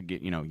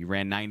 you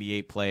ran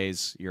 98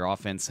 plays. Your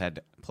offense had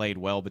played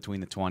well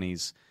between the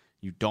 20s.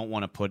 You don't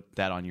want to put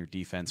that on your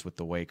defense with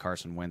the way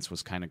Carson Wentz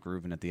was kind of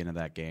grooving at the end of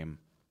that game.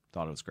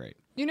 Thought it was great.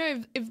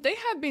 If they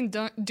had been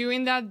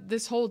doing that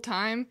this whole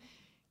time,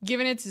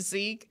 giving it to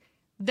Zeke,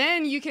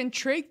 then you can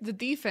trick the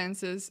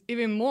defenses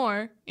even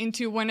more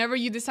into whenever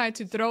you decide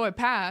to throw a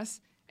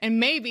pass, and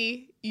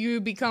maybe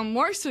you become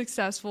more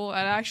successful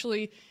at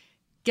actually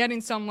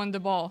getting someone the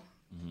ball.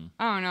 Mm-hmm.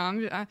 I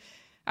don't know.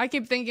 I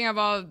keep thinking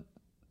about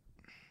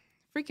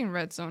freaking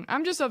red zone.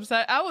 I'm just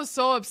upset. I was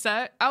so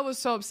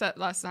upset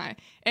last night.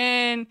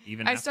 And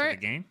even after the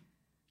game?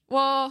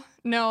 Well,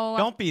 no.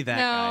 Don't be that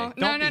guy.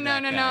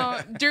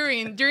 No.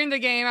 During the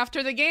game,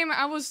 after the game,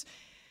 I was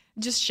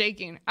just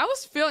shaking. I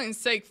was feeling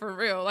sick for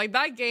real. Like,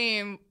 that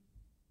game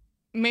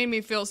made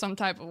me feel some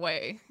type of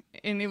way,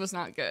 and it was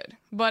not good.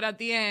 But at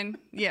the end,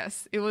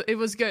 yes, it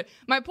was good.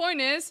 My point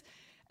is,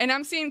 and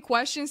I'm seeing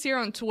questions here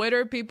on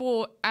Twitter,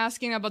 people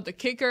asking about the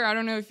kicker. I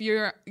don't know if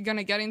you're going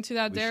to get into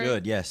that, Derek. We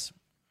should, yes.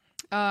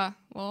 Well,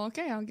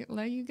 okay,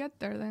 let you get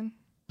there then.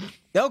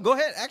 No, go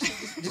ahead.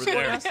 Actually, just go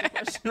ask the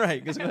question.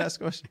 Right, just go ask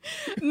the question.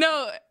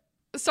 No,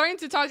 starting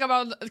to talk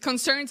about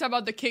concerns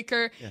about the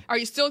kicker. Yeah. Are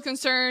you still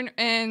concerned?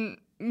 And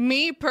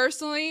me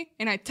personally,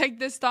 and I take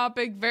this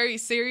topic very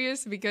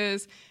serious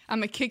because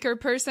I'm a kicker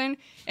person.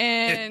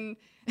 And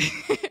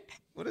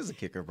what is a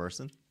kicker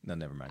person? No,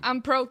 never mind.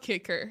 I'm pro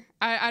kicker.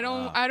 I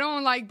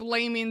don't like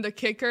blaming the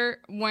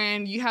kicker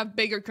when you have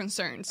bigger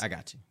concerns. I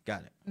got you.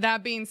 Got it.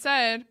 That being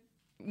said,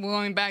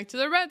 going back to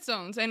the red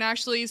zones and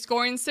actually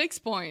scoring 6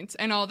 points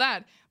and all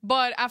that.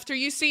 But after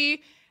you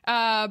see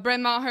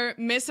Brett Maher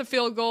miss a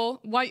field goal,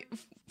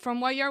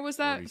 from what yard was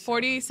that?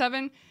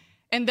 47.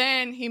 And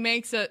then he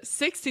makes a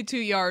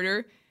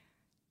 62-yarder.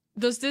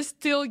 Does this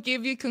still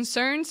give you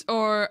concerns,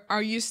 or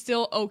are you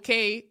still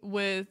okay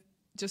with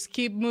just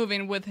keep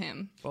moving with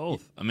him?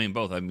 Both.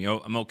 Both.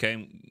 I'm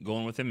okay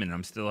going with him, and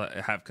I'm still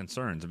have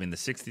concerns. The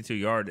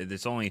 62-yard,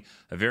 there's only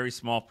a very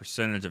small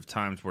percentage of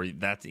times where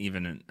that's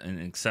even an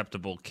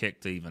acceptable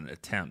kick to even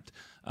attempt.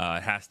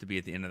 It has to be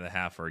at the end of the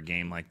half for a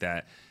game like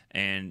that.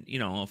 And,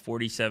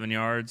 47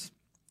 yards,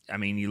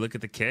 you look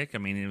at the kick,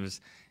 it was,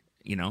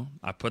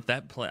 I put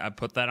that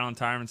on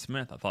Tyron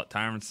Smith. I thought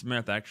Tyron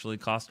Smith actually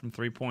cost him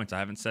 3 points. I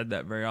haven't said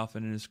that very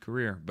often in his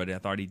career, but I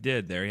thought he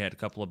did there. He had a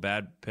couple of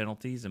bad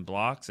penalties and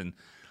blocks, and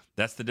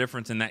that's the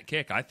difference in that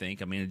kick, I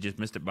think. It just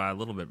missed it by a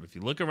little bit. But if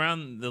you look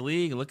around the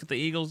league, look at the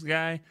Eagles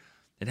guy,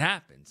 it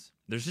happens.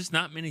 There's just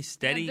not many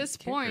steady At this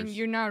kickers. point,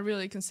 you're not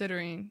really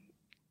considering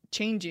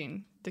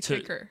changing the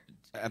kicker.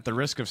 At the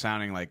risk of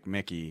sounding like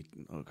Mickey,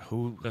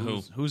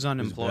 who's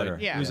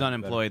unemployed? Who's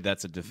unemployed?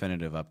 That's a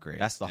definitive upgrade.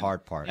 That's the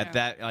hard part. At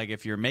that,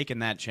 if you're making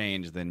that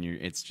change, then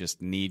it's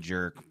just knee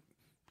jerk.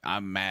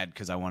 I'm mad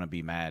because I want to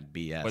be mad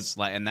BS.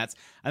 And I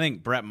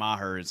think Brett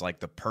Maher is like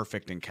the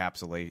perfect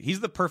encapsulate. He's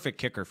the perfect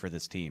kicker for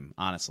this team,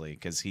 honestly,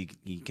 because he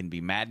can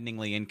be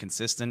maddeningly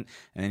inconsistent,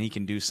 and then he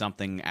can do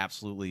something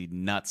absolutely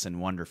nuts and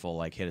wonderful,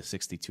 like hit a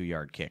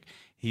 62-yard kick.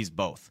 He's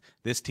both.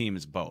 This team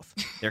is both.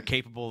 They're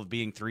capable of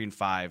being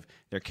 3-5.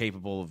 They're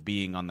capable of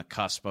being on the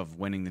cusp of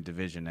winning the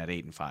division at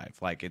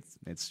 8-5. Like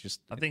it's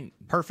just, I think,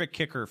 perfect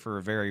kicker for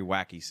a very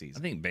wacky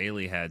season. I think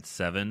Bailey had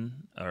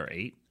 7 or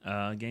 8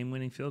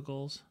 game-winning field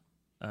goals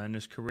in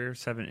his career,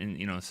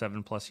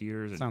 7+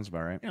 years. Sounds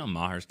about right.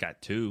 Maher's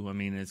got 2.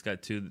 It's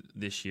got 2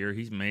 this year.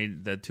 He's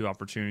made the 2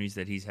 opportunities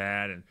that he's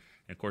had, and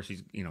of course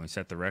he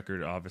set the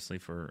record obviously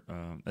for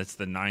it's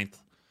the 9th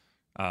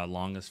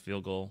longest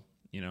field goal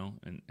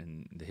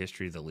in the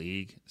history of the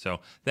league. So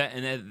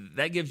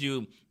that gives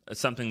you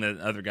something that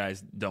other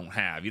guys don't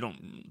have.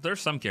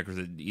 There's some kickers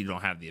that you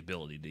don't have the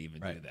ability to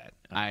even do that.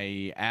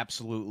 I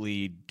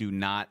absolutely do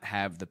not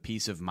have the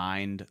peace of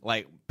mind.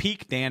 Like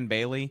peak Dan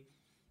Bailey,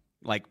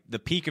 like the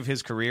peak of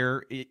his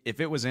career, if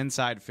it was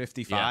inside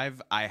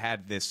 55, I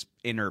had this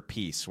inner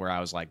peace where I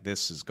was like,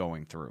 this is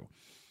going through.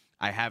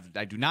 I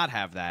do not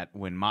have that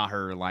when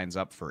Maher lines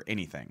up for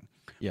anything.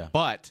 Yeah.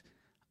 But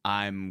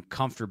I'm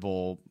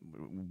comfortable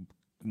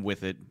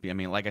with it. I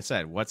mean, like I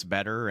said, what's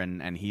better,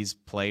 and he's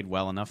played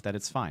well enough that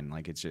it's fine.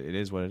 Like it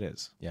is what it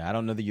is. Yeah, I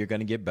don't know that you're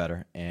going to get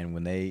better. And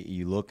when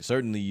you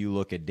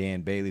look at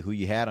Dan Bailey, who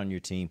you had on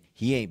your team,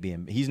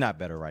 he's not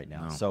better right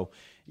now. No. So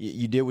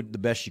you did the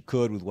best you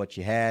could with what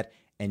you had,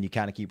 and you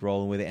kind of keep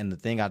rolling with it. And the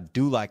thing I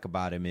do like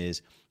about him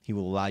is he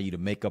will allow you to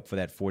make up for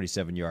that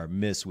 47-yard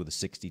miss with a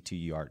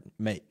 62-yard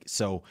make.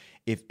 So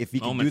if he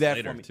can do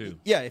that for me,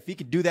 if he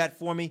could do that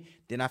for me,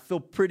 then I feel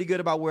pretty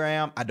good about where I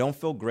am. I don't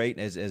feel great,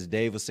 as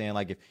Dave was saying.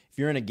 Like if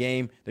you're in a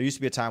game, there used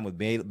to be a time with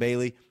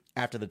Bailey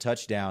after the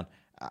touchdown.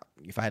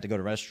 If I had to go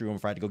to the restroom,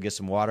 if I had to go get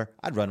some water,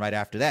 I'd run right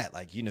after that.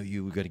 Like,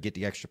 you were going to get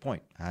the extra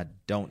point. I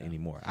don't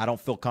anymore. I don't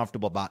feel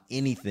comfortable about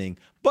anything.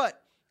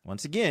 But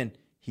once again,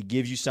 he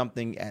gives you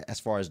something as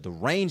far as the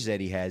range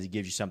that he has. He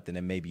gives you something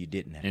that maybe you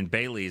didn't have. And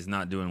Bailey is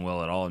not doing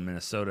well at all in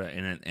Minnesota,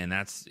 and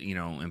that's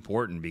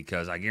important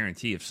because I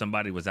guarantee if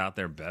somebody was out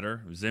there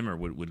better, Zimmer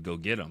would go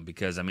get him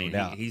because I mean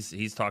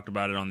he's talked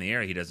about it on the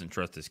air. He doesn't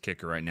trust his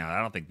kicker right now. I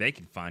don't think they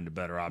can find a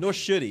better option. Nor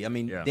should he. I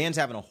mean, Dan's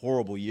having a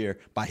horrible year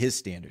by his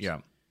standards.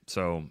 Yeah.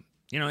 So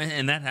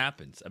and that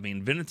happens. I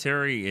mean,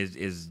 Vinatieri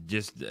is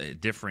just a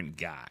different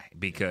guy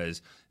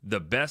because the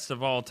best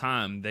of all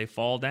time, they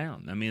fall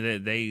down. I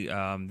mean, they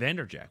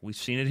Vanderjagt. We've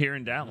seen it here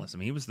in Dallas. I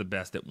mean, he was the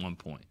best at one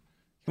point.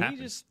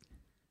 Yes,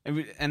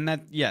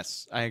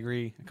 I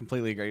agree. I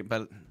completely agree.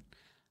 But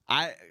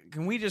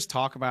can we just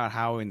talk about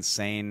how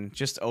insane,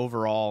 just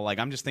overall, like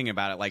I'm just thinking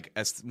about it, like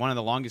as one of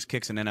the longest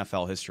kicks in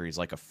NFL history is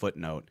like a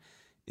footnote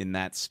in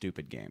that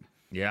stupid game.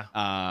 Yeah.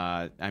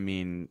 I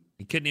mean,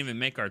 he couldn't even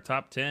make our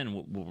top 10.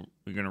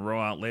 We're going to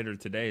roll out later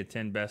today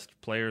 10 best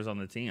players on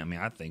the team. I mean,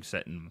 I think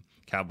setting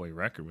Cowboy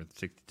record with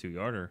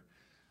 62-yarder.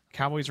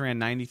 Cowboys ran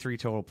 93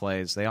 total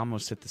plays. They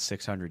almost hit the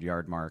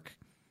 600-yard mark.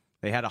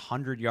 They had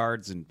 100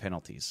 yards in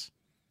penalties.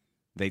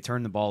 They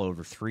turned the ball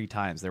over 3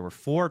 times. There were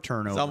 4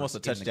 turnovers. It's almost a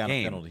touchdown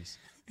in of penalties.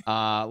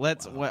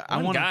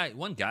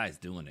 One guy's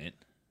doing it.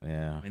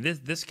 Yeah. I mean,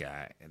 this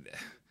guy.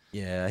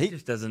 Yeah, he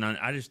just doesn't.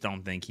 I just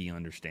don't think he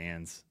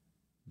understands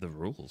the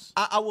rules.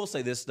 I will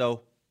say this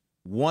though.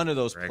 One of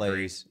those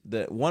plays,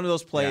 the it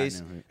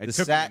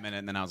took sack, me a minute,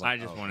 and then I was like,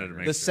 I just wanted to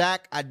make the sure.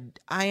 sack.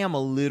 I am a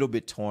little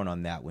bit torn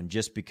on that one,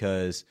 just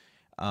because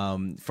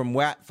from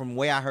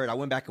way I heard, I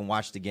went back and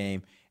watched the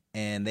game,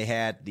 and they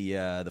had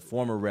the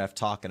former ref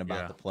talking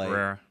about the play,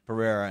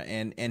 Pereira,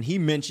 and he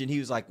mentioned, he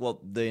was like,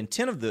 well, the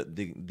intent of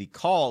the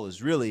call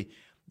is really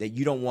that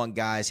you don't want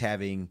guys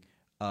having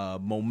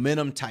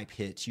momentum type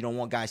hits. You don't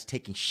want guys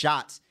taking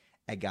shots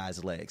at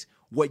guys' legs.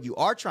 What you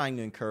are trying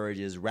to encourage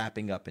is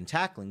wrapping up and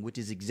tackling, which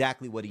is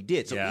exactly what he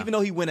did. So even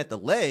though he went at the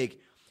leg,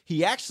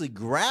 he actually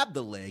grabbed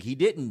the leg. He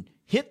didn't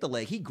hit the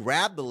leg. He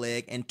grabbed the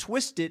leg and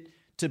twisted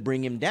to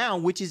bring him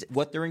down, which is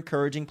what they're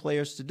encouraging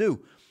players to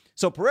do.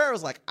 So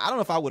Pereira's like, I don't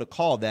know if I would have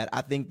called that.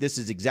 I think this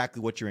is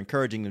exactly what you're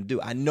encouraging them to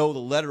do. I know the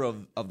letter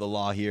of the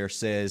law here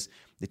says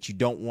that you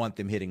don't want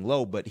them hitting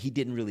low, but he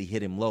didn't really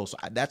hit him low. So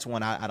that's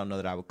one I don't know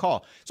that I would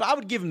call. So I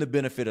would give him the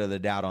benefit of the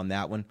doubt on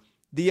that one.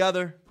 The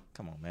other,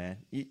 come on, man.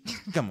 You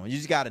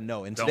just got to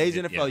know. In today's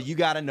NFL, you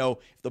got to know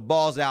if the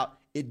ball's out,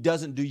 it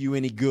doesn't do you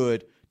any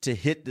good to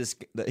hit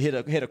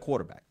a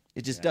quarterback.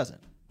 It just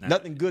doesn't.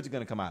 Nothing good's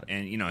going to come out of it.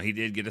 And, he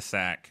did get a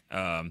sack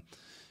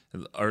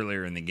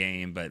earlier in the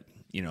game, but,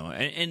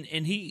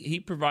 and he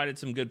provided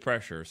some good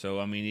pressure. So,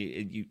 I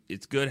mean,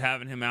 it's good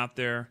having him out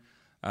there,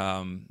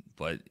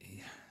 but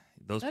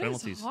those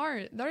penalties.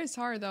 That is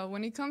hard, though.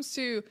 When it comes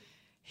to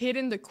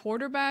hitting the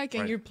quarterback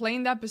and you're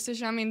playing that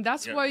position, I mean,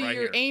 that's what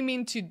you're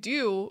aiming to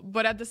do.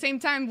 But at the same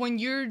time, when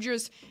you're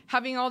just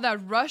having all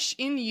that rush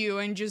in you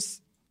and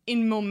just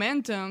in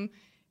momentum,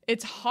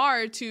 it's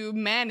hard to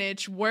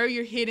manage where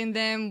you're hitting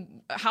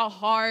them, how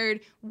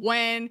hard,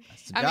 when.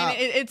 I mean,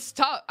 it's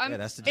tough.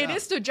 That's the job. It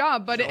is the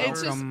job, but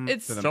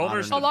it's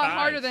a lot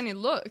harder than it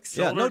looks.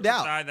 Yeah, no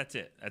doubt. Side, that's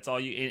it. That's all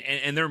you.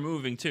 And they're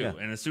moving too. Yeah.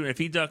 And as soon if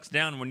he ducks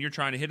down when you're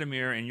trying to hit him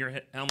here and your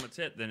helmet's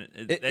hit, then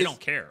they don't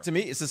care. To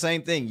me, it's the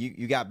same thing.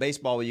 You got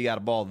baseball where you got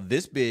a ball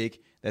this big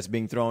that's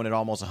being thrown at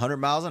almost 100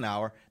 miles an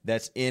hour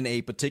that's in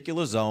a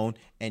particular zone,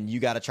 and you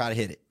got to try to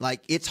hit it.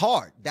 Like, it's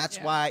hard. That's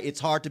why it's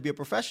hard to be a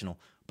professional.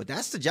 But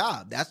that's the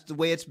job. That's the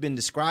way it's been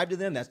described to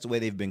them. That's the way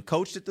they've been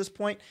coached at this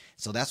point.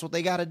 So that's what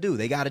they got to do.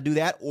 They got to do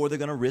that, or they're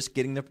going to risk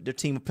getting their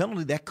team a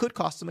penalty that could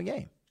cost them a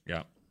game.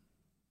 Yeah.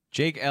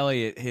 Jake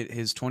Elliott hit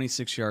his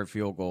 26-yard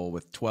field goal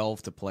with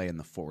 12 to play in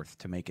the fourth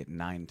to make it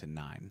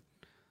 9-9.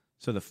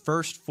 So the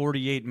first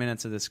 48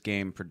 minutes of this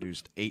game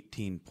produced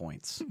 18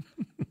 points,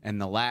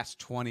 and the last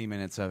 20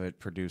 minutes of it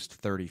produced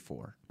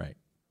 34. Right.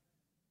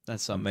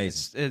 That's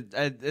amazing.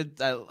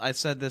 I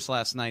said this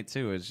last night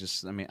too. It's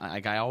just, I mean,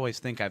 I always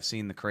think I've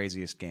seen the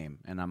craziest game,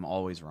 and I'm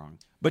always wrong.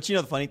 But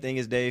the funny thing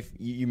is, Dave,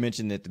 you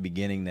mentioned at the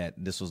beginning that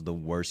this was the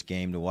worst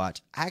game to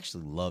watch. I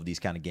actually love these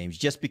kind of games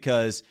just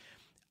because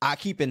I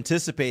keep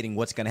anticipating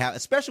what's going to happen,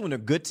 especially when they're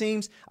good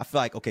teams. I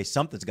feel like, okay,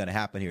 something's going to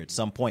happen here at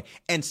some point.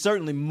 And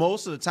certainly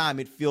most of the time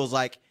it feels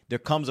like there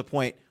comes a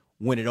point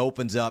when it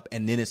opens up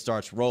and then it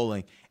starts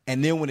rolling.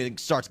 And then when it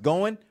starts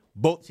going,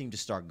 both teams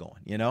just start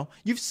going,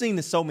 You've seen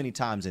this so many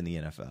times in the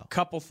NFL.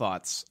 Couple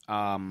thoughts.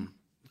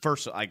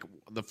 First, like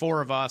the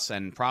four of us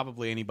and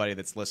probably anybody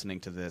that's listening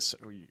to this,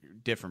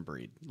 different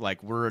breed.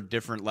 Like we're a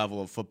different level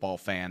of football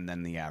fan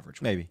than the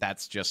average one. Maybe.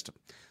 That's just,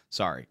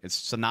 sorry, it's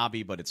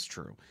snobby, but it's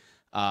true.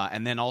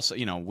 And then also,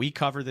 we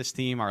cover this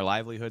team. Our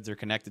livelihoods are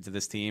connected to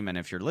this team. And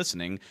if you're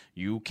listening,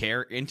 you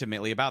care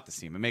intimately about this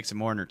team. It makes it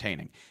more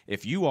entertaining.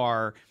 If you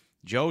are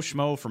Joe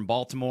Schmo from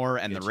Baltimore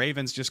and the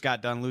Ravens just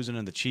got done losing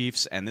to the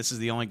Chiefs and this is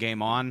the only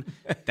game on,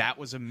 that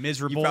was a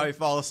miserable. You probably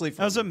fall asleep.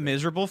 That was a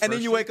miserable first and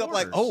then you wake up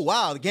like, oh,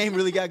 wow, the game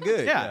really got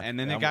good. Yeah, and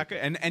then it got good.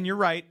 And you're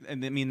right.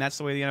 And I mean, that's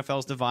the way the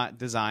NFL's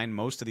designed.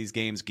 Most of these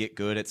games get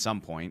good at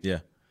some point. Yeah.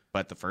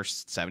 But the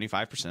first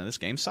 75% of this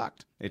game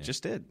sucked. It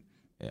just did.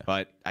 Yeah.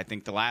 But I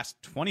think the last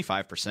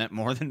 25%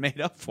 more than made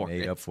up for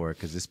it.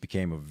 Because this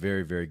became a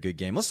very, very good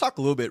game. Let's talk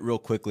a little bit real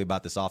quickly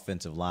about this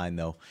offensive line,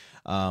 though.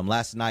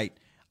 Last night,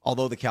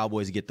 although the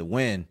Cowboys get the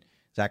win,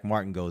 Zach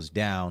Martin goes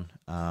down.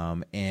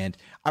 And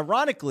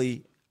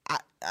ironically, I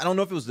don't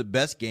know if it was the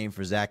best game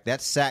for Zach.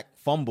 That sack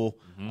fumble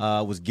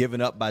was given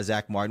up by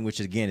Zach Martin,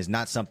 which, again, is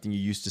not something you're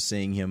used to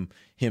seeing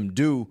him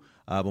do.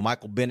 But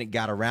Michael Bennett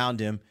got around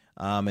him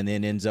and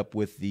then ends up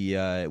with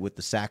the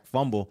sack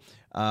fumble.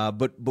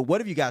 But what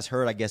have you guys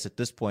heard, I guess, at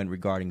this point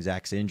regarding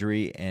Zach's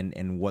injury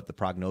and what the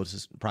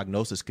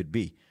prognosis could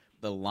be?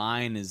 The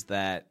line is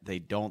that they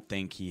don't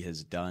think he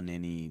has done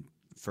any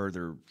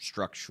further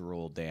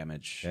structural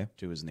damage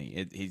to his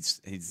knee.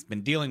 He's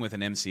been dealing with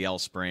an MCL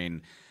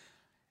sprain.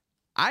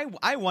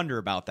 I wonder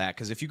about that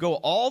because if you go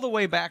all the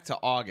way back to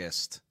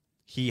August,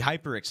 he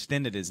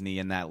hyperextended his knee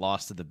in that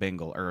loss to the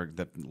Bengals,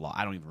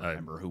 I don't even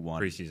remember who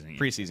won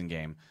preseason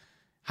game.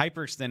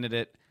 Hyperextended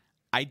it.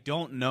 I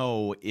don't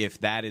know if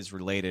that is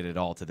related at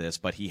all to this,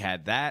 but he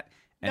had that.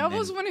 And that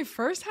was when it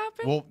first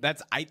happened? Well,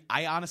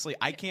 I honestly,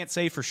 I can't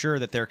say for sure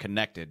that they're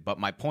connected, but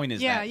my point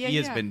is that he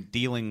has been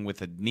dealing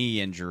with a knee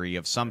injury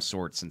of some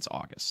sort since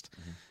August.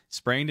 Mm-hmm.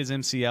 Sprained his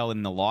MCL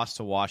in the loss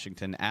to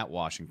Washington at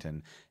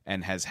Washington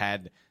and has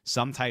had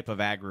some type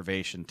of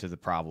aggravation to the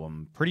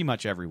problem pretty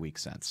much every week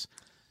since.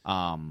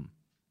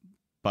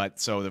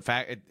 But so the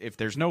fact, if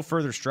there's no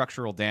further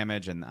structural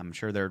damage, and I'm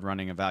sure they're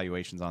running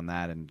evaluations on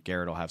that, and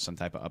Garrett will have some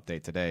type of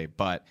update today,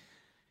 but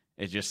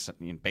it just,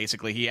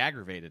 basically he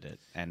aggravated it,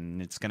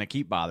 and it's going to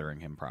keep bothering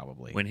him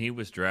probably. When he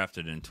was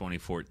drafted in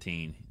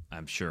 2014,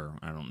 I'm sure,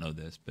 I don't know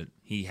this, but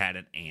he had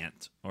an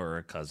aunt or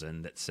a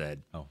cousin that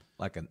said, "Oh,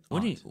 like an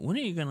when are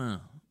you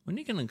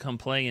gonna come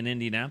play in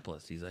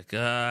Indianapolis?" He's like,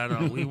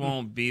 we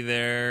won't be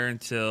there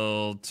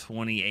until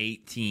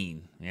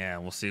 2018. Yeah,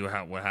 we'll see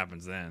what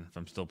happens then if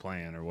I'm still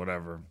playing or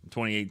whatever.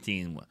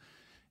 2018,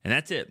 and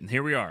that's it. And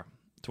here we are.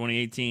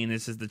 2018,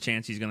 this is the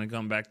chance he's going to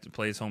come back to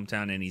play his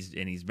hometown, and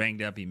he's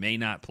banged up. He may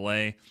not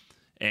play,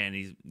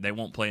 and they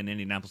won't play in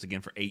Indianapolis again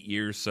for 8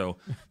 years. So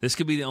this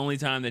could be the only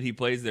time that he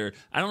plays there.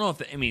 I don't know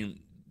if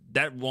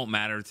that won't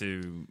matter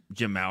to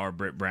Jim Maurer,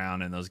 Britt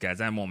Brown, and those guys.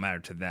 That won't matter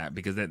to that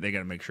because they got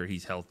to make sure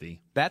he's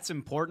healthy. That's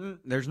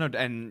important. There's no,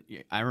 and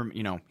I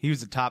remember, he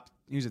was a top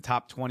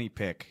 20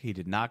 pick. He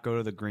did not go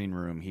to the green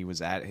room. He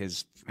was at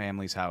his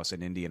family's house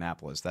in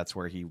Indianapolis. That's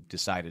where he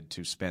decided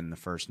to spend the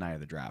first night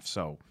of the draft.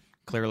 So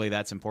clearly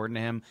that's important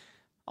to him.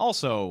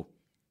 Also,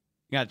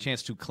 you got a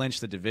chance to clinch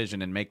the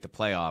division and make the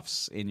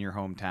playoffs in your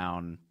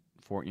hometown.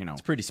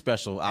 It's a pretty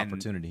special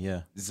opportunity,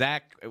 yeah.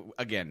 Zach,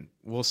 again,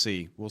 we'll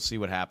see. We'll see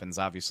what happens.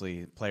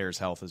 Obviously, players'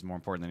 health is more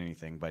important than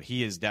anything, but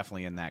he is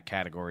definitely in that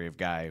category of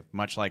guy,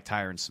 much like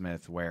Tyron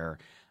Smith, where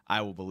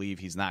I will believe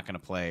he's not going to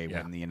play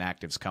when the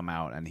inactives come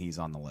out and he's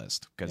on the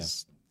list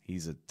because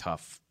he's a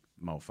tough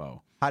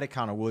mofo. How did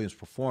Connor Williams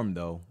perform,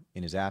 though,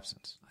 in his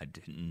absence? I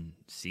didn't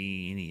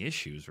see any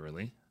issues,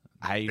 really.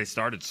 They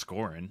started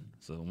scoring,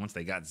 so once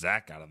they got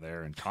Zach out of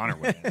there and Connor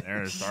went in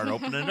there, they started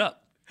opening it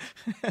up.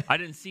 I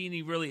didn't see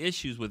any really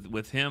issues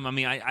with him. I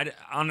mean, I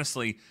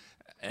honestly,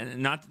 and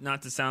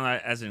not to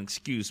sound as an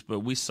excuse, but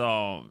we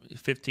saw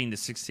 15 to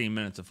 16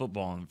 minutes of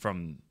football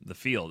from the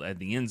field at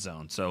the end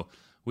zone. So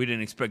we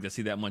didn't expect to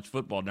see that much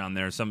football down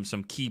there. Some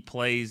key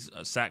plays,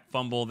 a sack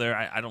fumble there.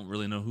 I don't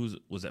really know who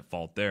was at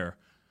fault there.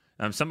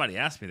 Somebody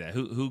asked me that.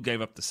 Who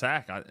gave up the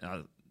sack?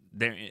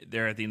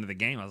 There at the end of the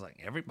game, I was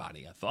like,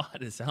 everybody. I thought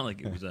it sounded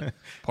like it was a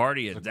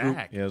party at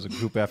Dak. Yeah, it was a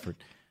group effort.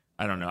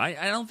 I don't know.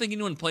 I don't think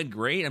anyone played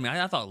great. I mean,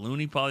 I thought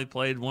Looney probably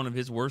played one of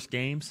his worst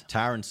games.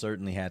 Tyron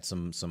certainly had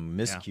some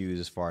miscues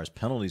as far as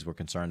penalties were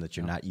concerned that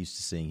you're not used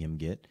to seeing him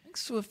get. I think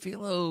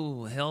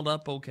Su'a-Filo held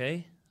up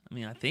okay. I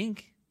mean,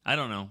 I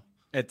don't know.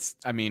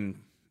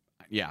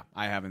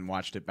 I haven't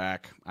watched it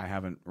back. I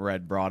haven't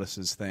read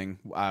Broadus's thing.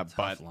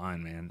 Tough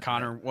line, man.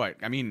 Connor, what?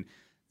 I mean,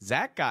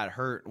 Zach got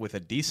hurt with a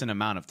decent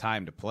amount of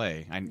time to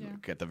play,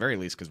 at the very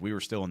least, because we were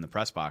still in the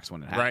press box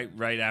when it happened.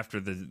 Right after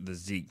the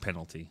Zeke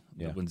penalty,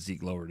 when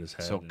Zeke lowered his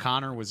head. So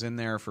Connor was in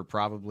there for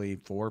probably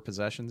 4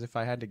 possessions, if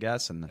I had to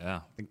guess, and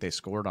I think they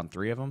scored on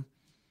 3 of them.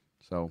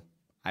 So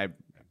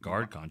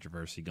guard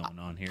controversy going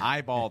on here.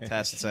 Eyeball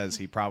test says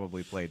he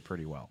probably played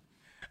pretty well.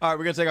 All right,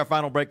 we're going to take our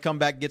final break. Come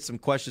back, get some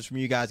questions from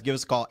you guys. Give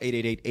us a call,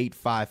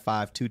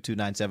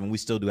 888-855-2297. We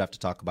still do have to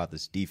talk about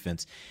this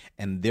defense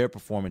and their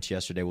performance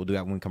yesterday. We'll do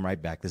that when we come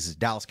right back. This is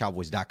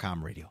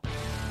DallasCowboys.com radio.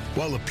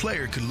 While a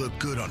player could look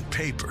good on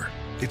paper,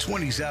 it's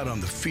when he's out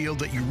on the field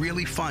that you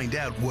really find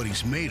out what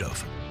he's made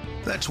of.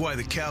 That's why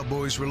the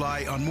Cowboys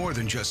rely on more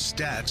than just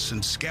stats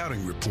and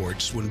scouting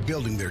reports when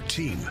building their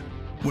team.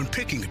 When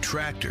picking a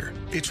tractor,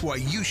 it's why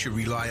you should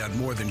rely on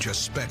more than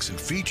just specs and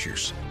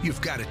features.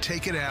 You've got to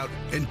take it out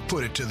and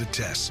put it to the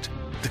test.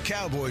 The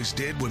Cowboys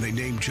did when they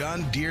named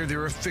John Deere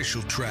their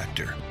official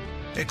tractor.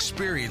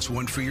 Experience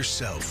one for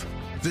yourself.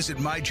 Visit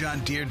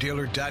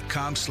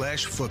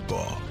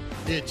myjohndeeredealer.com/football.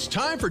 It's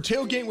time for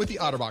Tailgate with the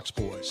OtterBox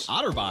boys.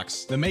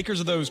 OtterBox, the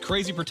makers of those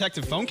crazy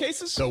protective phone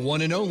cases? The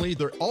one and only.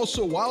 They're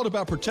also wild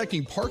about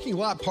protecting parking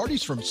lot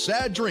parties from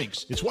sad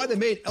drinks. It's why they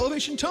made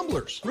elevation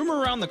tumblers. Rumor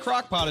around the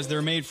crockpot is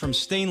they're made from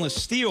stainless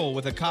steel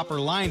with a copper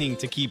lining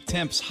to keep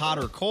temps hot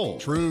or cold.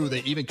 True,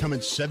 they even come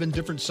in 7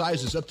 different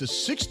sizes, up to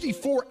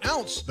 64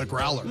 ounce, the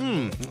growler.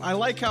 I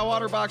like how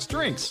OtterBox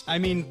drinks.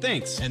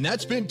 Thinks. And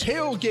that's been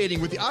Tailgating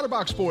with the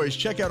OtterBox boys.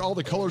 Check out all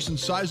the colors and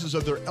sizes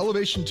of their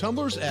elevation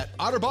tumblers at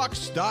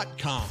OtterBox.com.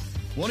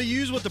 Want to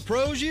use what the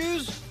pros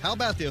use? How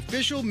about the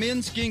official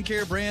men's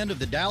skincare brand of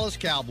the Dallas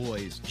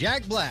Cowboys,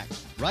 Jack Black?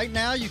 Right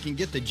now, you can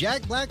get the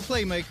Jack Black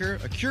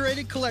Playmaker, a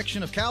curated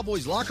collection of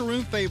Cowboys locker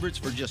room favorites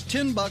for just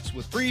 $10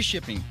 with free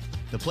shipping.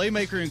 The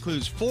Playmaker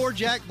includes 4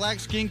 Jack Black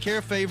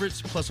skincare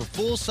favorites, plus a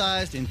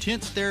full-sized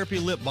Intense Therapy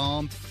lip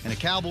balm and a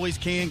Cowboys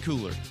can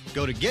cooler.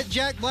 Go to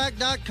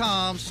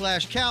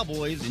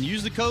getjackblack.com/Cowboys and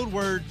use the code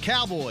word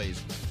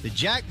Cowboys. The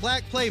Jack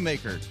Black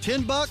Playmaker,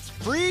 $10,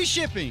 free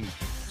shipping.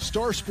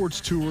 Star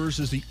Sports Tours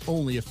is the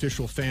only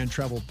official fan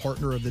travel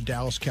partner of the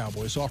Dallas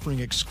Cowboys, offering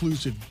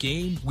exclusive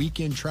game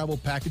weekend travel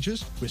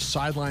packages with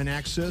sideline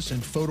access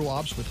and photo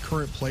ops with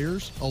current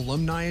players,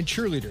 alumni, and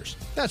cheerleaders.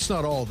 That's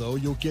not all, though.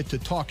 You'll get to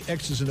talk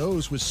X's and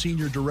O's with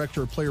Senior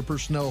Director of Player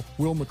Personnel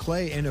Will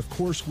McClay and, of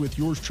course, with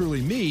yours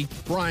truly, me,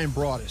 Brian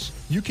Broaddus.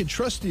 You can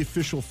trust the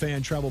official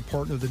fan travel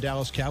partner of the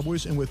Dallas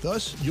Cowboys, and with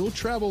us, you'll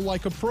travel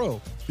like a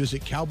pro.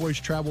 Visit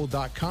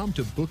cowboystravel.com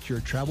to book your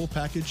travel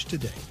package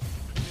today.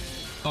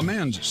 A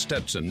man's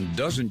Stetson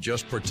doesn't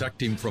just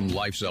protect him from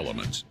life's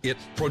elements. It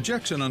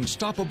projects an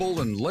unstoppable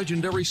and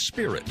legendary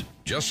spirit,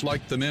 just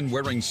like the men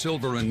wearing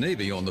silver and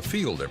navy on the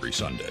field every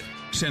Sunday.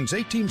 Since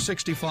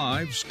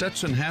 1865,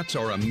 Stetson hats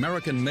are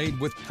American-made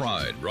with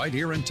pride right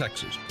here in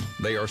Texas.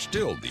 They are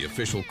still the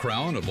official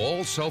crown of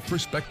all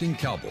self-respecting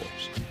Cowboys.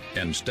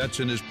 And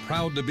Stetson is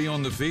proud to be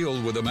on the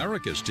field with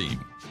America's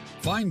team.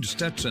 Find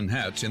Stetson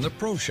hats in the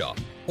Pro Shop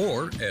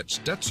or at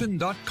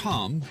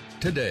Stetson.com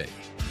today.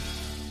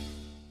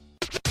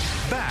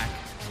 Back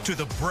to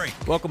the break.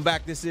 Welcome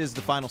back. This is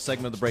the final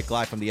segment of the break,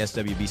 live from the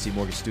SWBC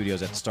Mortgage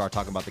Studios at the Star,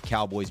 talking about the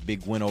Cowboys'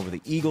 big win over the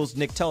Eagles.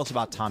 Nick, tell us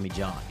about Tommy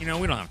John. We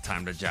don't have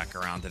time to jack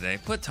around today.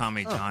 Put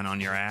Tommy John on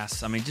your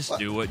ass. Just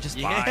do it.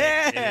 Just buy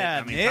it.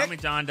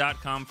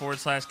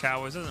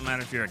 TommyJohn.com/Cowboys. Doesn't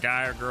matter if you're a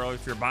guy or girl.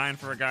 If you're buying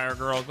for a guy or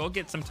girl, go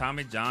get some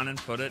Tommy John and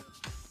put it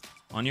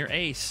on your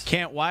ace.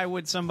 Why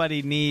would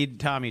somebody need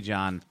Tommy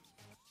John?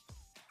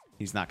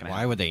 He's not going to.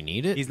 Why would they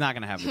need it? He's not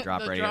going to have the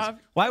drop radius. Drop.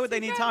 Why would they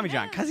need Tommy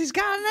John? Because he's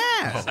got an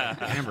ass.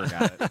 Amber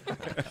got it.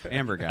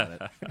 Amber got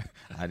it.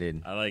 I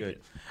didn't. I like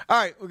it. All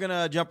right, we're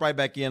gonna jump right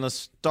back in.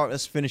 Let's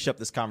finish up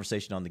this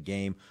conversation on the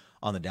game,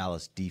 on the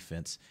Dallas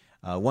defense.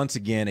 Once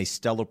again, a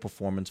stellar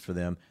performance for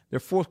them. Their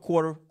fourth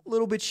quarter, a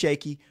little bit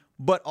shaky,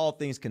 but all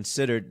things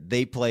considered,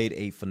 they played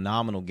a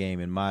phenomenal game,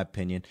 in my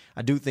opinion.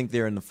 I do think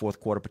they're in the fourth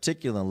quarter,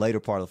 particularly in the later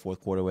part of the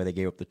fourth quarter where they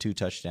gave up the 2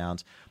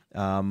 touchdowns.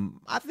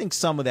 I think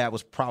some of that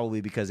was probably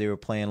because they were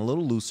playing a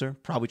little looser,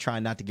 probably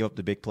trying not to give up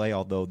the big play,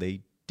 although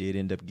they did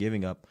end up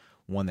giving up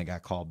one that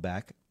got called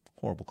back.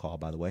 Horrible call,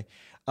 by the way.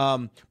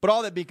 But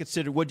all that being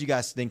considered, what do you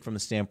guys think from the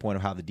standpoint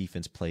of how the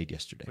defense played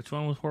yesterday? Which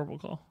one was horrible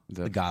call?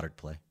 The Goddard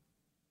play.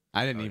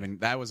 I didn't even.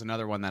 That was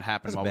another one that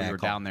happened while we were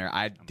down there.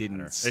 I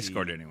didn't see. They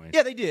scored anyway.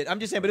 Yeah, they did.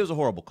 I'm just saying, but it was a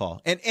horrible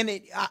call. And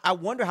I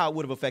wonder how it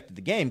would have affected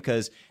the game,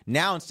 because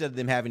now instead of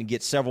them having to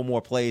get several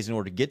more plays in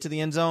order to get to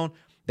the end zone,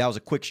 that was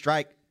a quick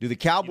strike. Do the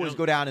Cowboys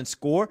go down and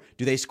score?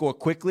 Do they score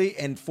quickly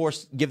and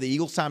give the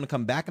Eagles time to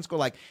come back and score?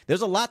 Like,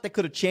 there's a lot that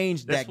could have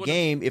changed that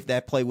game if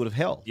that play would have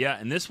held. Yeah,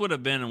 and this would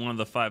have been one of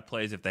the 5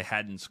 plays if they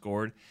hadn't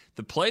scored.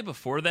 The play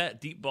before that,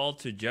 deep ball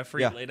to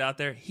Jeffrey laid out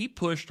there, he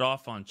pushed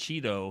off on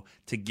Cheeto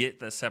to get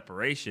the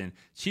separation.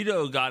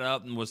 Cheeto got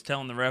up and was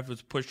telling the ref it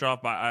was pushed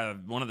off by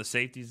one of the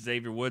safeties,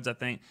 Xavier Woods, I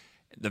think.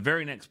 The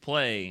very next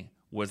play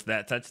was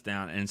that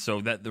touchdown, and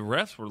so that the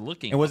refs were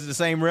looking. And was it the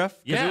same ref?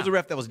 Yeah. It was a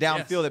ref that was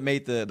downfield that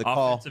made the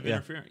call. Offensive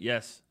interference,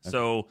 yes. Okay.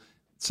 So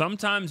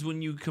sometimes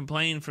when you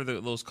complain for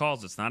those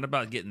calls, it's not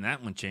about getting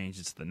that one changed.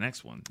 It's the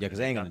next one. Yeah, because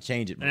they ain't going to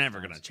change it. They're never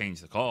going to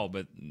change the call,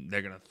 but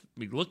they're going to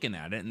be looking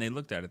at it, and they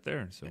looked at it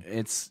there. So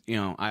it's,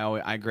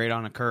 I grade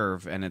on a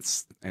curve, and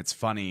it's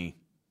funny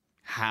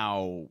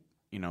how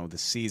the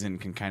season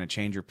can kind of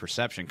change your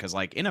perception, because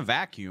like in a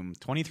vacuum,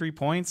 23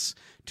 points,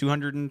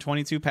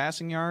 222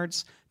 passing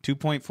yards,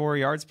 2.4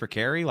 yards per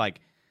carry, like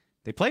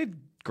they played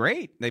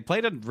great. They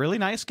played a really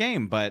nice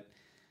game, but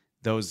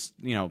those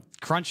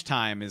crunch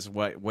time is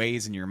what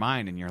weighs in your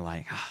mind, and you're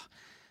like,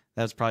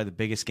 that was probably the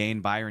biggest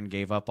gain Byron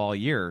gave up all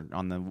year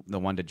on the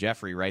one to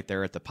Jeffrey right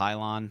there at the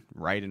pylon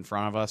right in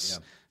front of us.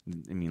 Yeah.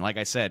 I mean, like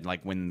I said,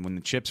 like when the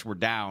chips were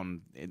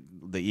down,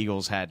 the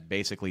Eagles had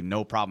basically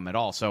no problem at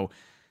all. So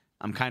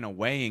I'm kind of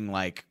weighing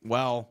like,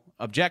 well,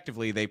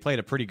 objectively they played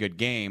a pretty good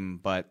game,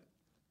 but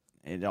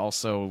it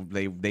also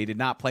they did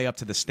not play up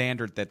to the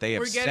standard that they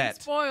have set. We're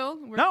getting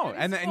spoiled.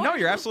 No,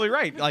 you're absolutely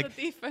right. Like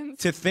the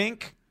defense.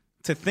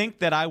 To think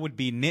that I would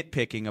be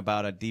nitpicking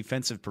about a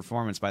defensive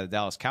performance by the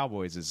Dallas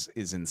Cowboys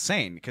is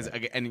insane. Because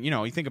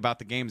you think about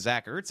the game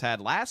Zach Ertz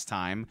had last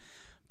time.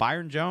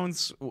 Byron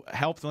Jones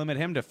helped limit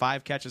him to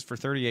 5 catches for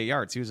 38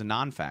 yards. He was a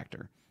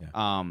non-factor.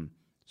 Yeah.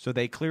 So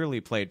they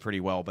clearly played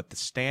pretty well, but the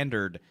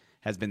standard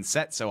has been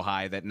set so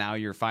high that now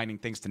you're finding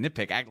things to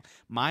nitpick.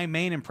 My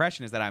main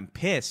impression is that I'm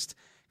pissed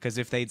because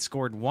if they'd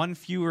scored one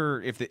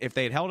fewer, if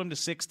they'd held them to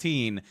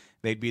 16,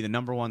 they'd be the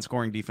number 1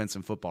 scoring defense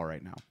in football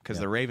right now. Because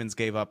the Ravens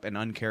gave up an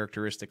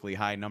uncharacteristically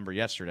high number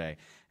yesterday,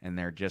 and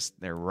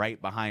they're right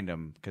behind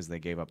them because they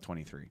gave up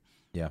 23.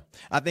 Yeah,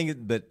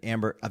 but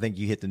Amber, I think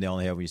you hit the nail on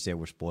the head when you said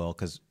we're spoiled.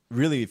 Because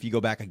really, if you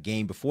go back a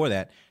game before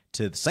that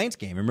to the Saints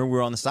game, remember we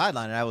were on the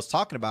sideline and I was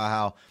talking about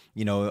how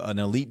an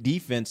elite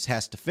defense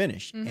has to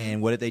finish,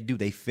 and what did they do?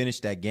 They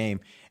finished that game.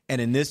 And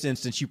in this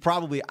instance,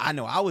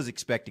 I was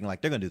expecting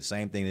like they're going to do the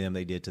same thing to them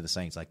they did to the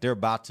Saints. Like they're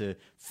about to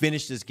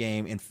finish this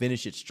game and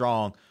finish it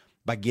strong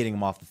by getting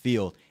them off the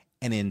field.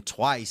 And then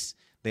twice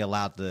they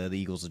allowed the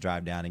Eagles to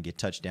drive down and get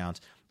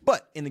touchdowns.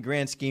 But in the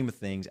grand scheme of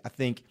things, I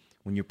think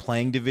when you're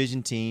playing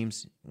division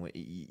teams,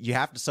 you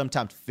have to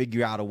sometimes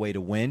figure out a way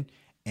to win.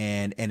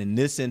 And in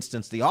this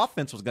instance, the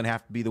offense was going to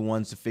have to be the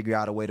ones to figure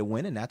out a way to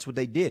win, and that's what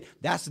they did.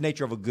 That's the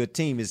nature of a good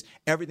team, is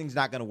everything's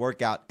not going to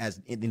work out as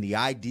in the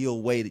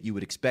ideal way that you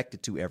would expect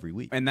it to every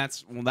week. And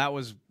that's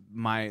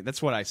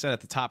what I said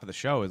at the top of the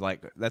show, is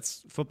like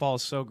football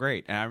is so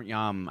great.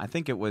 And I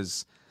think it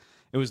was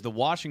the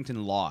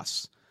Washington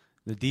loss.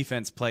 The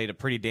defense played a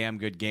pretty damn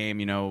good game.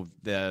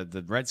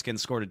 The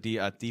Redskins scored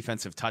a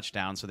defensive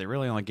touchdown, so they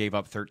really only gave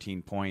up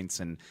 13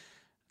 points. And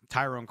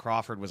Tyrone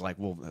Crawford was like,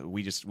 well,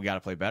 we got to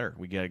play better.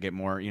 We got to get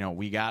more.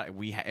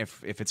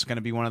 If it's going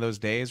to be one of those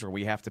days where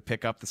we have to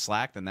pick up the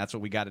slack, then that's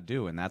what we got to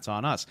do, and that's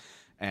on us.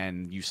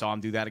 And you saw him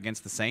do that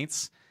against the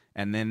Saints.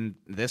 And then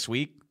this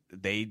week,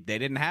 they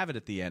didn't have it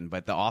at the end,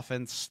 but the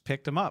offense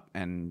picked them up.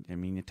 And I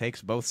mean, it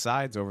takes both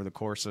sides over the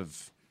course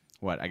of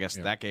what I guess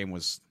that game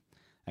was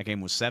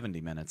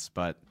 70 minutes,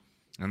 but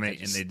they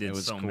did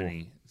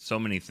so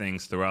many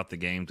things throughout the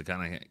game to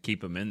kind of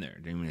keep them in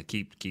there. I mean,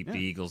 keep the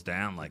Eagles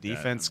down like the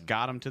defense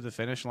got them to the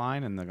finish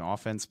line, and the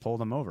offense pulled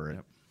them over it.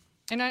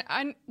 And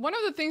I one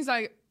of the things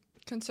that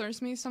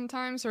concerns me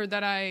sometimes, or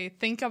that I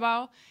think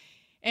about,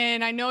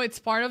 and I know it's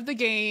part of the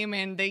game,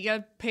 and they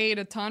get paid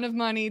a ton of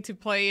money to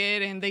play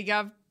it, and they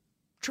got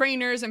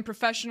trainers and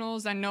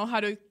professionals that know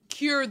how to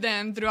cure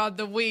them throughout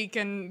the week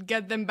and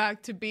get them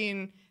back to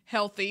being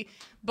healthy.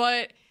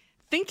 But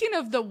thinking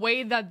of the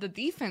way that the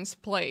defense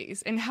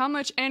plays and how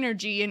much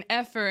energy and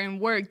effort and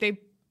work they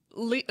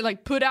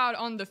put out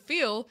on the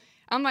field,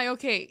 I'm like,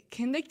 okay,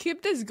 can they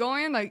keep this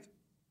going like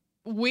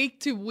week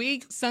to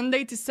week,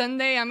 Sunday to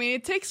Sunday? I mean,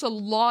 it takes a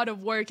lot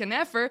of work and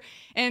effort,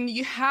 and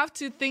you have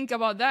to think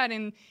about that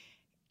and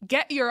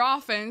get your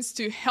offense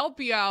to help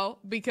you out,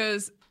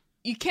 because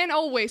you can't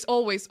always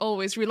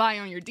rely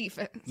on your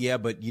defense. Yeah,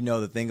 but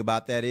the thing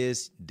about that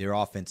is their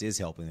offense is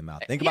helping them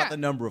out. Think about the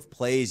number of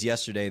plays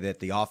yesterday that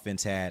the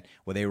offense had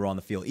where they were on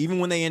the field. Even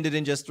when they ended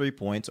in just 3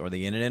 points or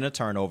they ended in a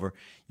turnover,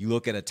 you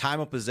look at a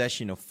time of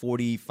possession of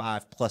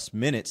 45-plus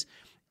minutes,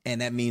 and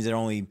that means that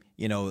only,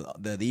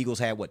 the Eagles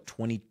had,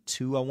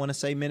 22, I want to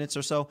say, minutes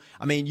or so.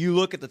 I mean, you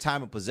look at the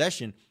time of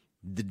possession,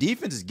 the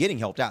defense is getting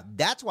helped out.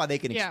 That's why they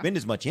can expend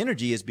as much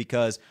energy, is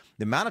because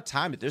the amount of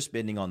time that they're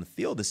spending on the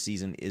field this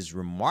season is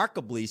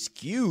remarkably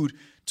skewed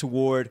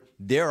toward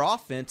their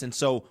offense. And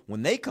so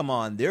when they come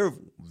on, they're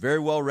very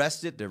well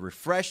rested, they're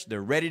refreshed,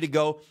 they're ready to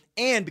go.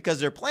 And because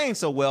they're playing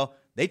so well,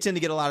 they tend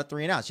to get a lot of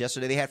 3-and-outs.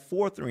 Yesterday they had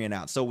 4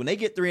 3-and-outs. So when they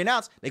get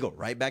 3-and-outs, they go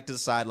right back to the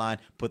sideline,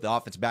 put the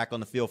offense back on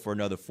the field for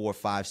another 4,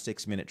 5,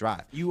 6 minute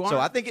drive. So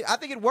I think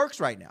it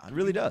works right now. It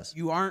really does.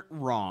 You aren't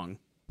wrong.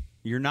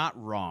 You're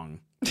not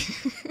wrong.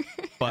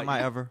 But am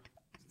I ever?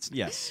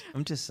 Yes.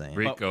 I'm just saying.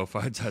 Rico,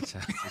 5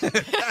 touchdowns.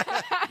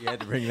 You had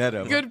to bring that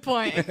up. Good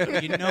point.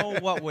 You know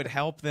what would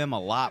help them a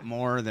lot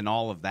more than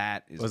all of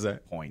that is What's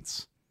that?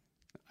 Points.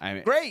 I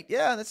mean, great.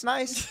 Yeah, that's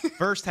nice.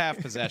 First half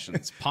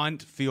possessions,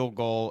 punt, field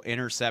goal,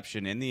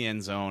 interception in the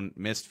end zone,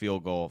 missed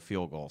field goal.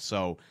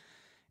 So,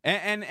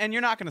 and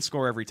you're not going to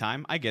score every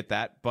time. I get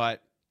that,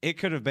 but it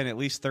could have been at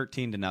least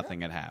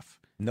 13-0 at half.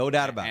 No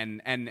doubt about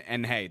it.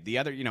 And hey, the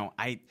other,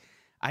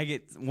 I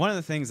get one of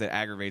the things that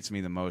aggravates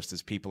me the most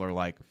is people are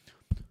like,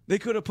 they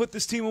could have put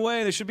this team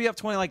away. They should be up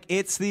 20. Like,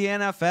 it's the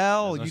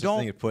NFL. You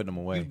don't putting them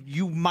away.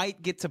 You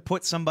might get to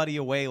put somebody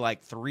away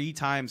like 3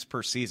 times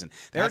per season.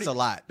 That's a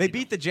lot. They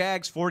beat the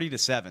Jags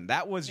 40-7.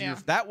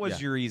 That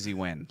was your easy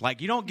win.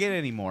 Like, you don't get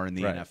any more in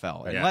the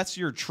NFL unless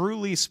you're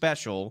truly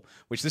special,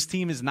 which this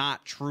team is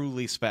not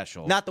truly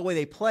special. Not the way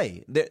they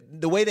play.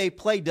 The way they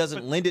play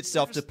doesn't lend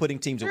itself to putting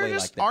teams away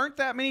like that. There aren't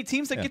that many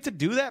teams that get to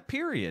do that.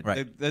 Period.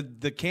 Right.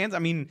 The Kansas. I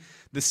mean,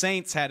 the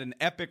Saints had an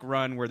epic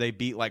run where they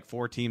beat like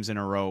 4 teams in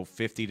a row,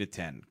 50-10.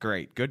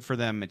 Great, good for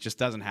them. It just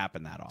doesn't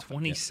happen that often.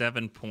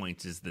 27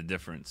 points is the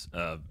difference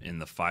in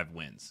the 5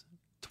 wins.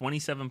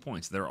 27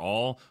 points. They're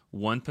all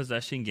one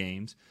possession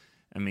games.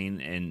 I mean,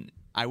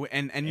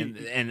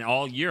 and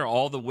all year,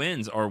 all the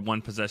wins are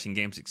one possession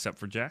games except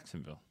for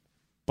Jacksonville.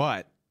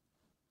 But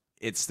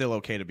it's still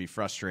okay to be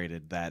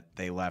frustrated that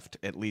they left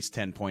at least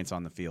 10 points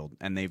on the field,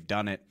 and they've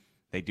done it.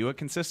 They do it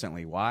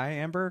consistently. Why,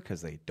 Amber?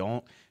 Because they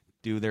don't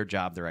do their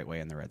job the right way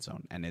in the red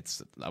zone, and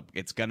it's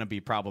going to be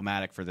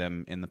problematic for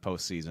them in the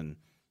postseason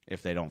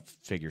if they don't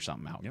figure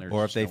something out.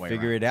 Or if they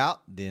figure it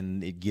out,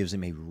 then it gives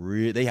them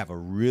they have a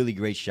really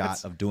great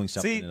shot of doing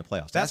something in the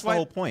playoffs. That's the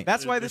whole point.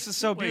 That's why this is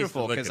so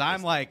beautiful, because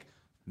I'm like,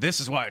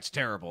 this is why it's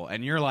terrible,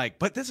 and you're like,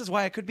 but this is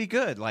why it could be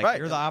good. Like,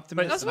 you're the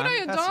optimist. That's what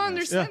I don't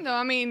understand, though.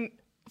 I mean,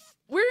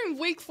 we're in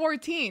week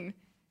 14.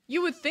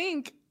 You would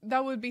think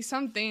that would be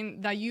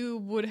something that you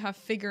would have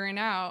figured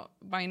out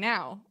by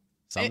now.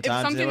 Sometimes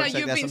it's something that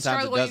you've been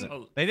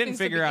struggling. They didn't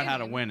figure out how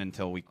to win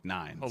until week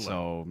 9.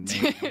 So,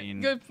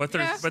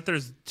 but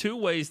there's 2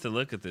 ways to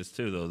look at this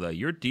too, though. That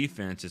your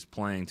defense is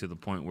playing to the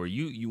point where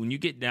you when you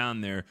get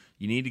down there,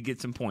 you need to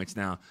get some points.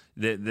 Now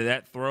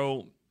that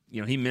throw,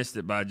 he missed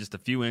it by just a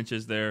few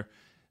inches there.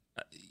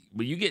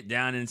 When you get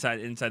down inside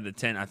the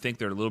 10, I think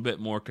they're a little bit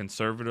more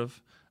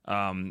conservative.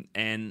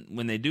 And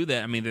when they do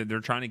that, I mean,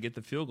 they're trying to get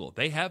the field goal.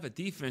 They have a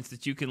defense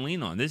that you can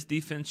lean on. This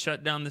defense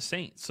shut down the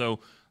Saints. So,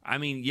 I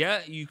mean,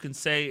 yeah, you can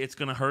say it's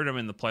going to hurt them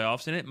in the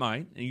playoffs, and it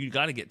might. And you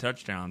got to get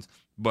touchdowns,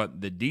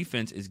 but the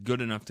defense is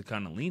good enough to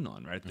kind of lean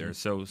on right there.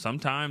 Mm-hmm. So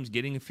sometimes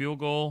getting a field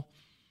goal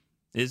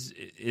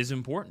is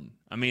important.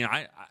 I mean,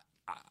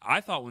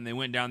 I thought when they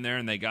went down there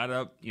and they got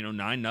up,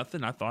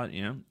 9-0, I thought,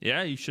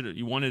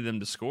 you wanted them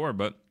to score,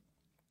 but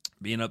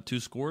being up 2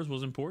 scores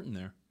was important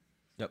there.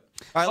 Yep.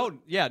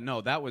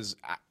 That was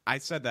I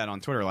said that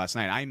on Twitter last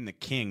night. I'm the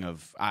king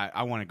of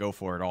I want to go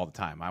for it all the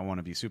time. I want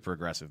to be super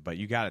aggressive, but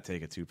you got to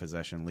take a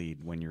 2-possession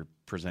lead when you're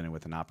presented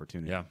with an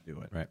opportunity to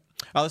do it. Right.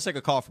 Let's take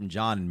a call from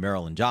John in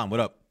Maryland. John, what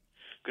up?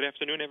 Good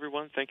afternoon,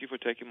 everyone. Thank you for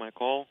taking my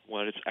call.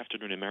 Well, it's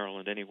afternoon in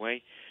Maryland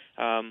anyway.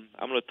 I'm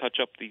going to touch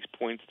up these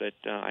points that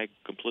I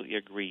completely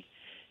agree.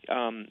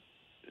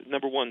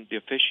 Number one, the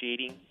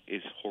officiating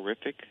is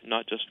horrific,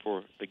 not just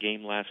for the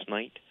game last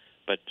night,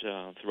 but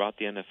throughout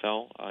the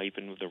NFL,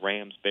 even with the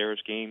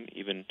Rams-Bears game,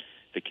 even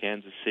the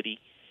Kansas City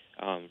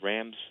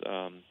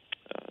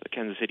the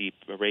Kansas City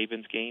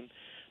Ravens game.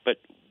 But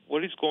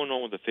what is going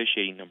on with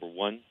officiating, number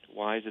one?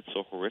 Why is it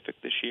so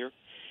horrific this year?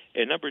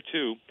 And number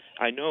two,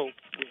 I know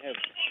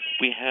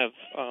we have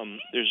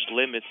there's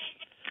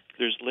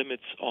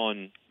limits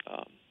on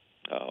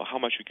how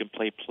much we can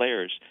play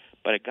players,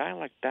 but a guy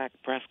like Dak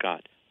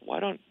Prescott, why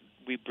don't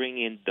we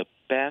bring in the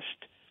best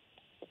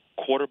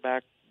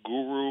quarterback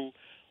guru,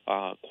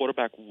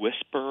 quarterback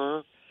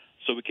whisperer,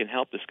 so we can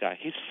help this guy?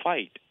 His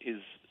fight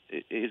is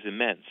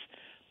immense,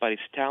 but his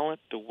talent,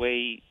 the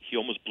way he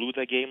almost blew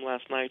that game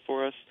last night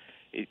for us,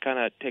 it kind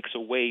of takes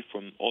away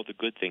from all the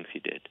good things he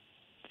did.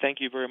 Thank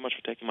you very much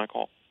for taking my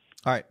call.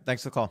 All right,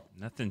 thanks for the call.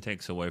 Nothing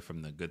takes away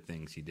from the good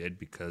things he did,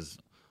 because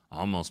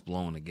almost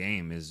blowing a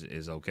game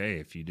is okay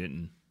if you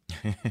didn't.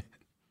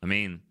 I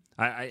mean,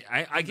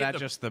 I get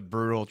just the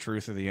brutal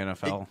truth of the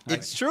NFL.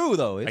 It's true,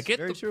 though. I get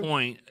the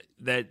point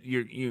that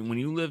you when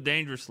you live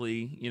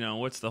dangerously,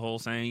 what's the whole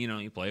saying?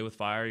 You play with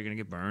fire, you're going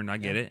to get burned. I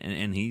get it,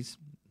 and he's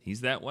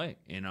that way,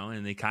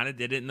 and they kind of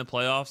did it in the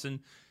playoffs in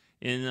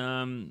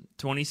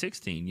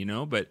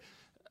 2016, but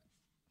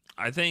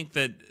I think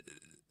that.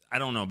 I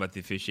don't know about the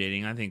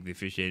officiating. I think the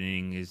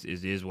officiating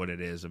is what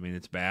it is. I mean,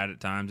 it's bad at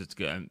times. It's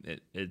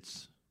good.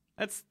 It's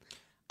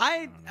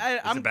bad.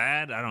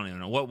 I don't even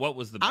know what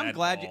was the. I'm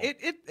glad call?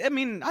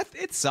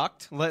 It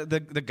sucked.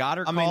 The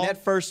Goddard. I mean,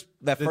 that first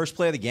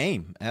play of the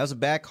game, that was a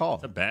bad call.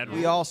 It's a bad.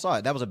 We all saw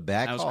it. That was a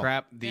bad call. That was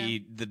crap. The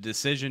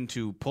decision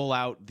to pull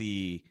out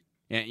the.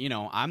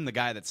 I'm the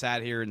guy that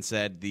sat here and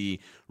said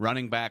the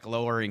running back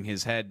lowering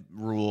his head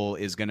rule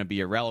is going to be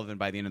irrelevant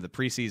by the end of the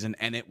preseason,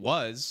 and it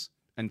was.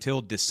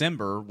 Until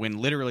December, when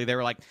literally they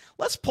were like,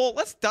 let's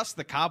dust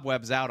the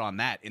cobwebs out on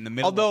that in the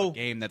middle of a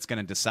game that's going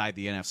to decide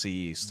the NFC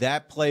East.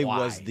 That play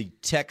was the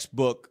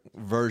textbook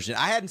version.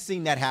 I hadn't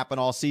seen that happen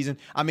all season.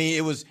 I mean,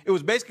 it was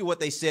basically what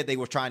they said they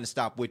were trying to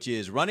stop, which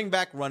is running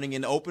back running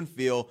in the open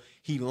field.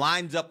 He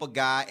lines up a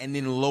guy and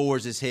then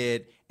lowers his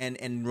head,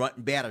 and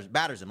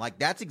batters him. Like,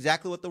 that's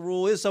exactly what the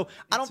rule is. So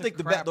I don't think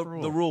the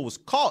rule was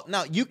called.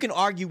 Now, you can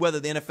argue whether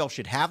the NFL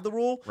should have the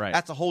rule. Right.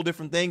 That's a whole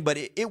different thing, but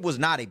it was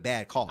not a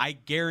bad call. I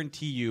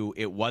guarantee you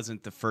it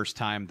wasn't the first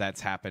time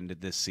that's happened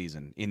this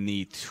season. In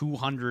the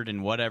 200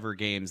 and whatever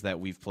games that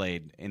we've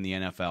played in the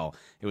NFL,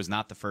 it was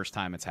not the first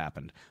time it's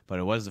happened, but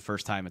it was the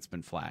first time it's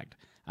been flagged.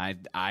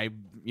 I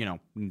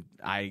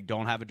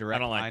don't have a direct line. I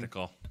don't like the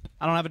call.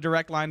 I don't have a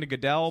direct line to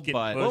Goodell,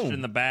 but pushed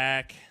in the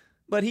back.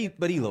 But he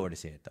lowered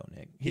his head though,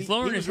 Nick. He's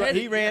lowering his head.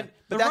 He ran.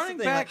 But the that's running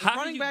the thing. back. How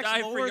running can you backs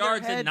dive for lower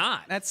yards their and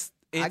head. not?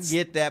 I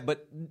get that,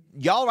 but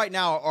y'all right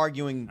now are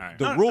arguing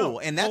the rule,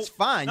 and that's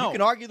fine. You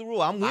can argue the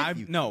rule. I'm with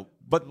you. No,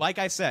 but like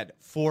I said,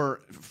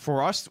 for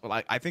us,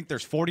 I think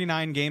there's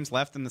 49 games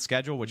left in the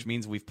schedule, which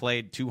means we've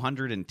played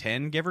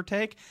 210, give or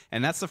take,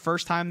 and that's the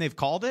first time they've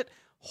called it.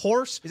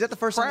 Is that the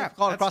first time they've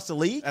called it across the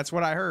league? That's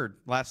what I heard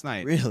last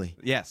night. Really?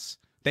 Yes.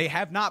 They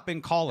have not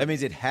been calling. That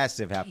means it has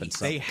to have happened.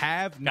 They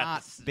have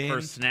not been.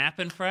 First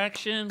snap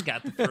infraction.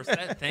 Got the first.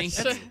 Thank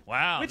you.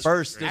 Wow.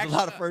 There's a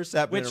lot of firsts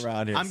happening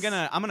around here. I'm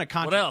gonna.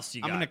 What else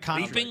you got?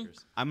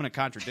 I'm gonna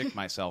contradict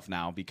myself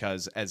now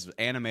because as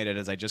animated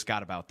as I just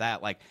got about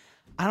that, like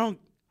I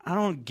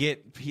don't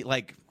get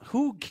like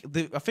who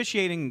the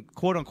officiating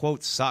quote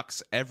unquote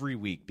sucks every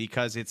week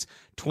because it's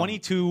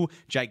 22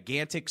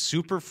 gigantic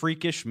super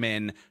freakish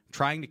men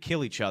trying to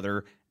kill each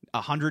other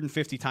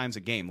 150 times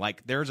a game.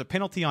 Like, there's a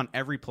penalty on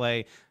every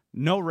play.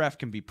 No ref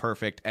can be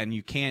perfect, and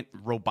you can't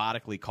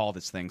robotically call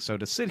this thing. So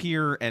to sit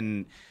here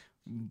and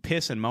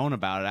piss and moan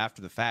about it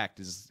after the fact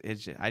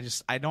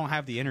I don't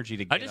have the energy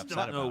to get upset about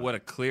it. I just don't know what a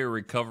clear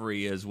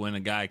recovery is when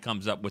a guy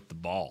comes up with the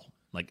ball.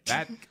 Like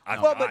that,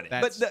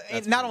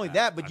 not only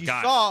that, but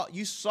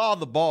you saw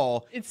the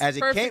ball as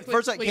it came.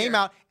 First, it came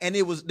out, and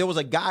there was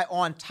a guy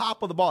on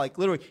top of the ball. Like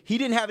literally, he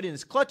didn't have it in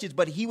his clutches,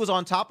 but he was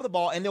on top of the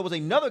ball, and there was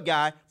another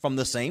guy from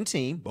the same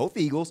team, both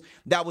Eagles,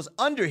 that was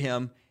under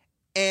him.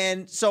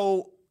 And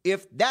so,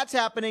 if that's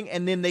happening,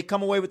 and then they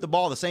come away with the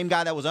ball, the same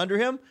guy that was under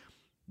him,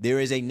 there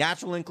is a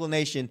natural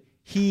inclination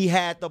he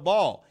had the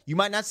ball. You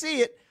might not see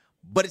it,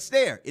 but it's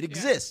there. It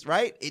exists,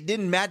 right? It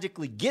didn't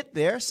magically get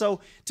there.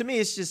 So to me,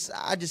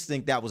 I just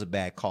think that was a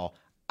bad call.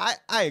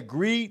 I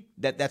agree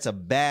that that's a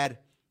bad.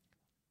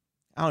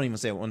 I don't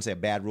even want to say a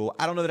bad rule.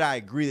 I don't know that I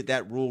agree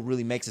that rule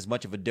really makes as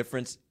much of a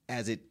difference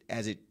as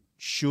it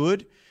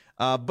should.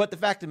 But the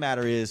fact of the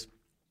matter is,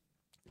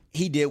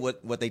 he did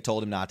what they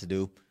told him not to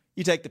do.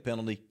 You take the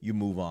penalty, you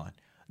move on.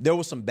 There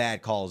were some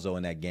bad calls, though,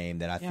 in that game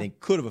that I think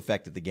could have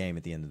affected the game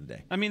at the end of the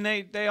day. I mean,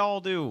 they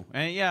all do.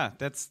 And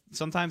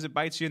sometimes it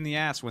bites you in the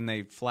ass when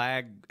they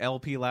flag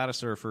LP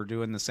Ladouceur for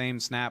doing the same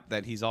snap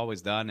that he's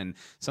always done. And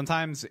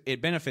sometimes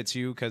it benefits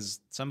you because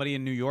somebody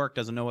in New York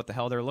doesn't know what the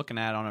hell they're looking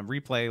at on a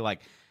replay.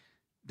 Like,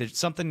 there's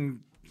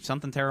something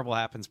terrible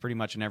happens pretty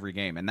much in every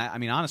game. And that, I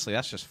mean, honestly,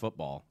 that's just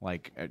football.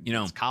 Like,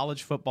 it's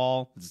college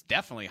football. It's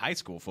definitely high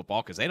school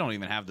football because they don't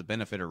even have the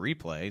benefit of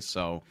replay.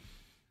 So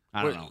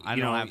I don't know. I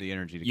don't have the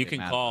energy to you get can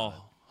mad call about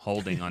it.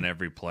 holding on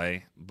every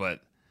play, but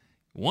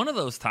one of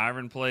those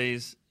Tyron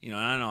plays, I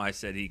know I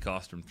said he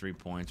cost him 3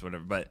 points,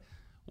 whatever, but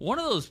one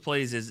of those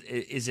plays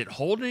is it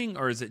holding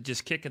or is it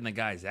just kicking the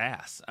guy's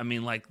ass? I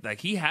mean, like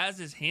he has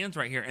his hands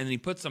right here and then he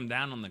puts them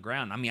down on the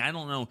ground. I mean, I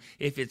don't know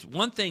if it's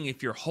one thing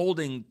if you're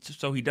holding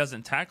so he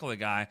doesn't tackle the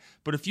guy,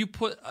 but if you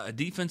put a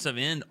defensive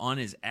end on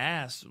his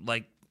ass,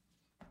 like,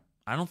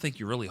 I don't think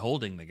you're really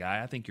holding the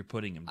guy. I think you're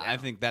putting him down. I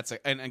think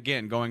and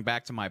again, going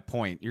back to my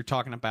point, you're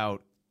talking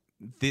about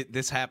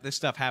this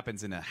stuff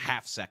happens in a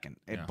half second,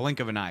 blink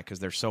of an eye, because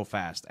they're so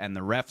fast. And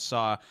the ref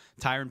saw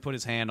Tyron put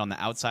his hand on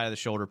the outside of the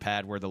shoulder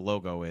pad where the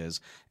logo is,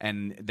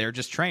 and they're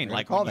just trained.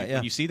 Like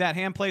when you see that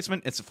hand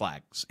placement, it's a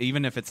flag.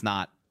 Even if it's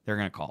not, they're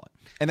going to call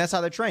it. And that's how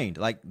they're trained.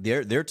 Like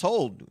they're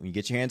told when you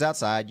get your hands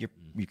outside, you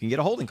can get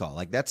a holding call.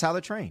 Like that's how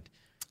they're trained.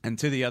 And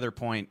to the other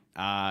point,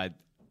 I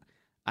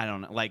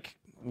don't know, like,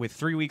 with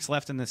 3 weeks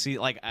left in the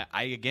season, like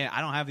I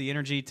don't have the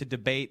energy to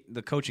debate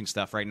the coaching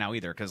stuff right now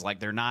either, because like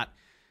they're not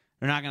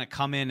going to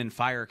come in and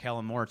fire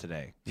Kellen Moore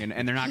today, and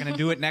they're not going to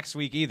do it next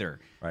week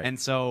either. Right. And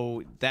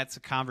so that's a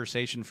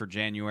conversation for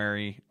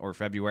January or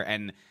February.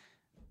 And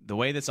the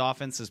way this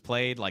offense is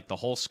played, like the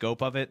whole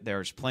scope of it,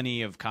 there's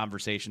plenty of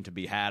conversation to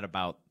be had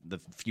about the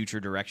future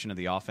direction of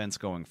the offense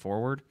going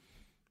forward.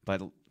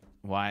 But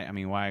why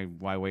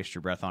waste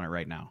your breath on it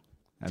right now?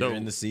 So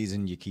in the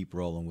season, you keep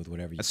rolling with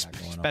whatever you got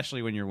going on.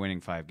 Especially when you're winning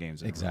 5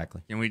 games.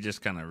 Exactly. And we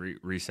just kind of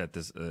reset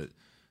this.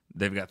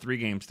 They've got 3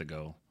 games to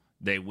go.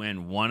 They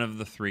win one of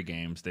the 3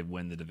 games, they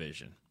win the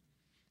division.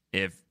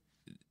 If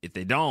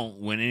they don't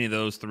win any of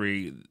those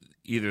 3,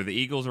 either the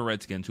Eagles or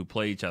Redskins who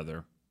play each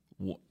other,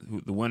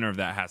 the winner of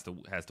that has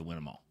to win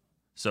them all.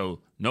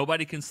 So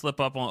nobody can slip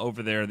up on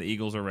over there. The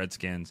Eagles or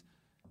Redskins,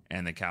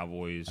 and the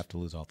Cowboys have to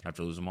lose all 3. Have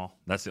to lose them all.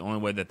 That's the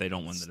only way that they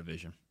don't win the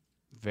division.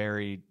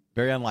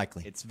 Very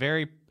unlikely.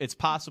 It's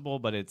possible,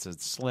 but it's a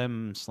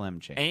slim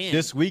chance. And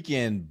this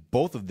weekend,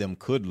 both of them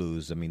could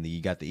lose. I mean, you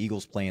got the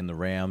Eagles playing the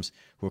Rams,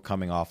 who are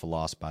coming off a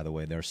loss, by the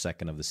way. They're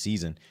second of the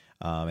season.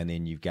 And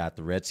then you've got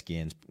the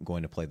Redskins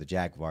going to play the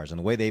Jaguars. And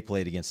the way they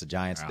played against the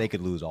Giants, they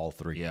could lose all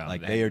three. Yeah,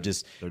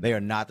 they are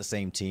not the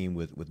same team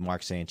with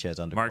Mark Sanchez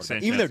under quarterback.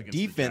 Sanchez Even their against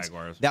defense, the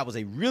Jaguars. that was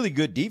a really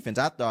good defense.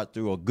 I thought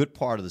through a good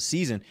part of the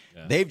season,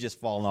 they've just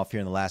fallen off here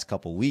in the last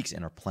couple of weeks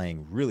and are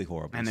playing really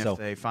horribly. And if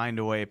they find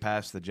a way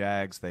past the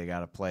Jags, they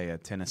got to play a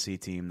Tennessee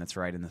team that's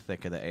right in the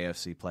thick of the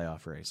AFC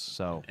playoff race.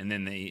 So and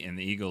then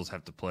the Eagles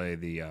have to play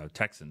the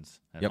Texans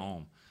at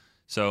home.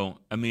 So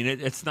I mean,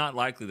 it's not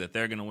likely that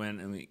they're going to win.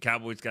 I mean,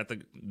 Cowboys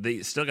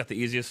they still got the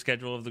easiest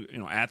schedule of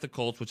at the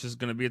Colts, which is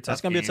going to be a tough.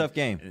 That's going to be a tough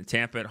game. And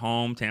Tampa at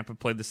home. Tampa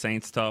played the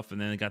Saints tough,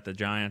 and then they got the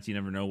Giants. You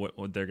never know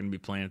what they're going to be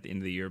playing at the end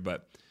of the year.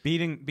 But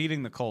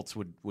beating the Colts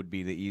would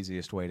be the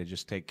easiest way to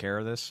just take care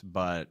of this.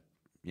 But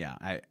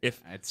yeah,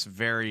 it's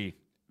very,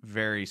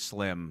 very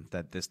slim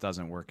that this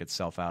doesn't work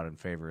itself out in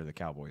favor of the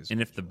Cowboys. And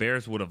if the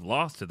Bears would have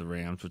lost to the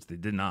Rams, which they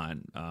did not,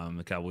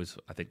 the Cowboys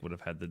I think would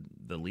have had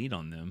the lead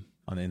on them.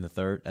 In the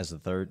third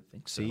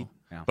seed.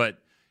 Yeah. But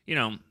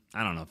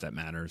I don't know if that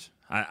matters.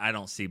 I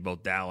don't see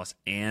both Dallas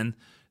and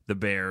the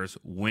Bears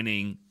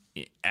winning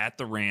at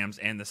the Rams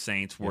and the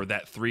Saints, where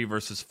that 3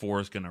 versus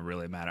 4 is going to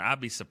really matter. I'd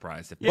be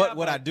surprised if. But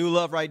what I do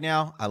love right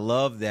now, I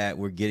love that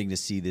we're getting to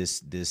see this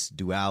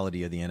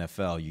duality of the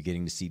NFL. You're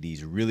getting to see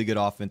these really good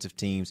offensive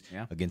teams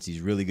against these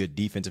really good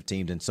defensive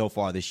teams, and so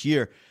far this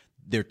year,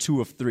 they're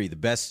 2 of 3. The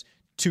best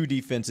 2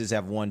 defenses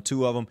have won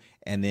 2 of them,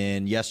 and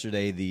then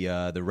yesterday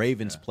the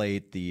Ravens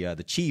played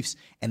the Chiefs,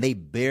 and they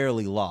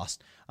barely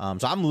lost.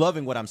 So I'm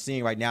loving what I'm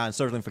seeing right now, and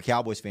certainly for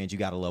Cowboys fans, you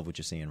got to love what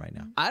you're seeing right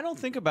now. I don't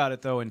think about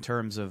it though in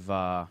terms of,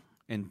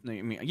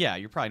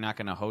 you're probably not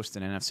going to host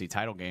an NFC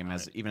title game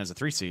even as a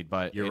 3 seed,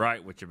 but you're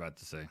right what you're about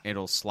to say.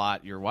 It'll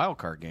slot your wild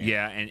card game.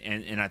 Yeah,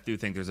 and I do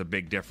think there's a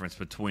big difference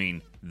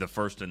between the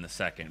first and the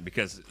second,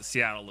 because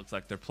Seattle looks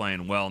like they're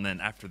playing well, and then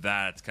after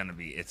that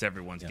it's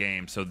everyone's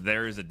game. So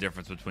there is a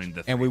difference between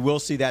the 3. And we will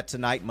see that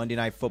tonight, Monday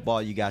Night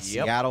Football. You got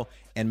Seattle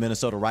and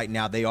Minnesota right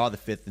now. They are the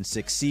 5th and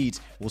 6th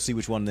seeds. We'll see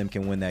which one of them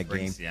can win that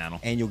game.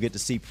 Seattle. And you'll get to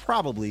see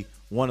probably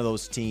one of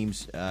those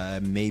teams,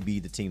 maybe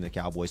the team the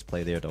Cowboys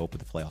play there to open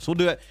the playoffs. We'll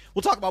do it.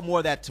 We'll talk about more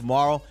of that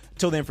tomorrow.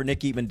 Till then, for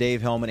Nick Eatman,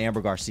 Dave Hellman, Amber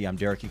Garcia, I'm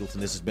Derek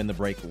Eagleton. This has been The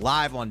Break,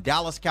 live on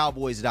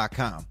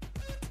DallasCowboys.com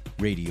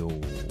radio.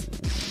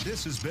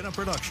 This has been a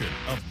production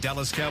of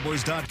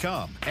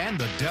DallasCowboys.com and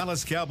the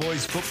Dallas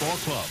Cowboys Football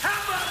Club.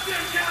 How about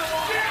this,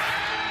 Cowboys?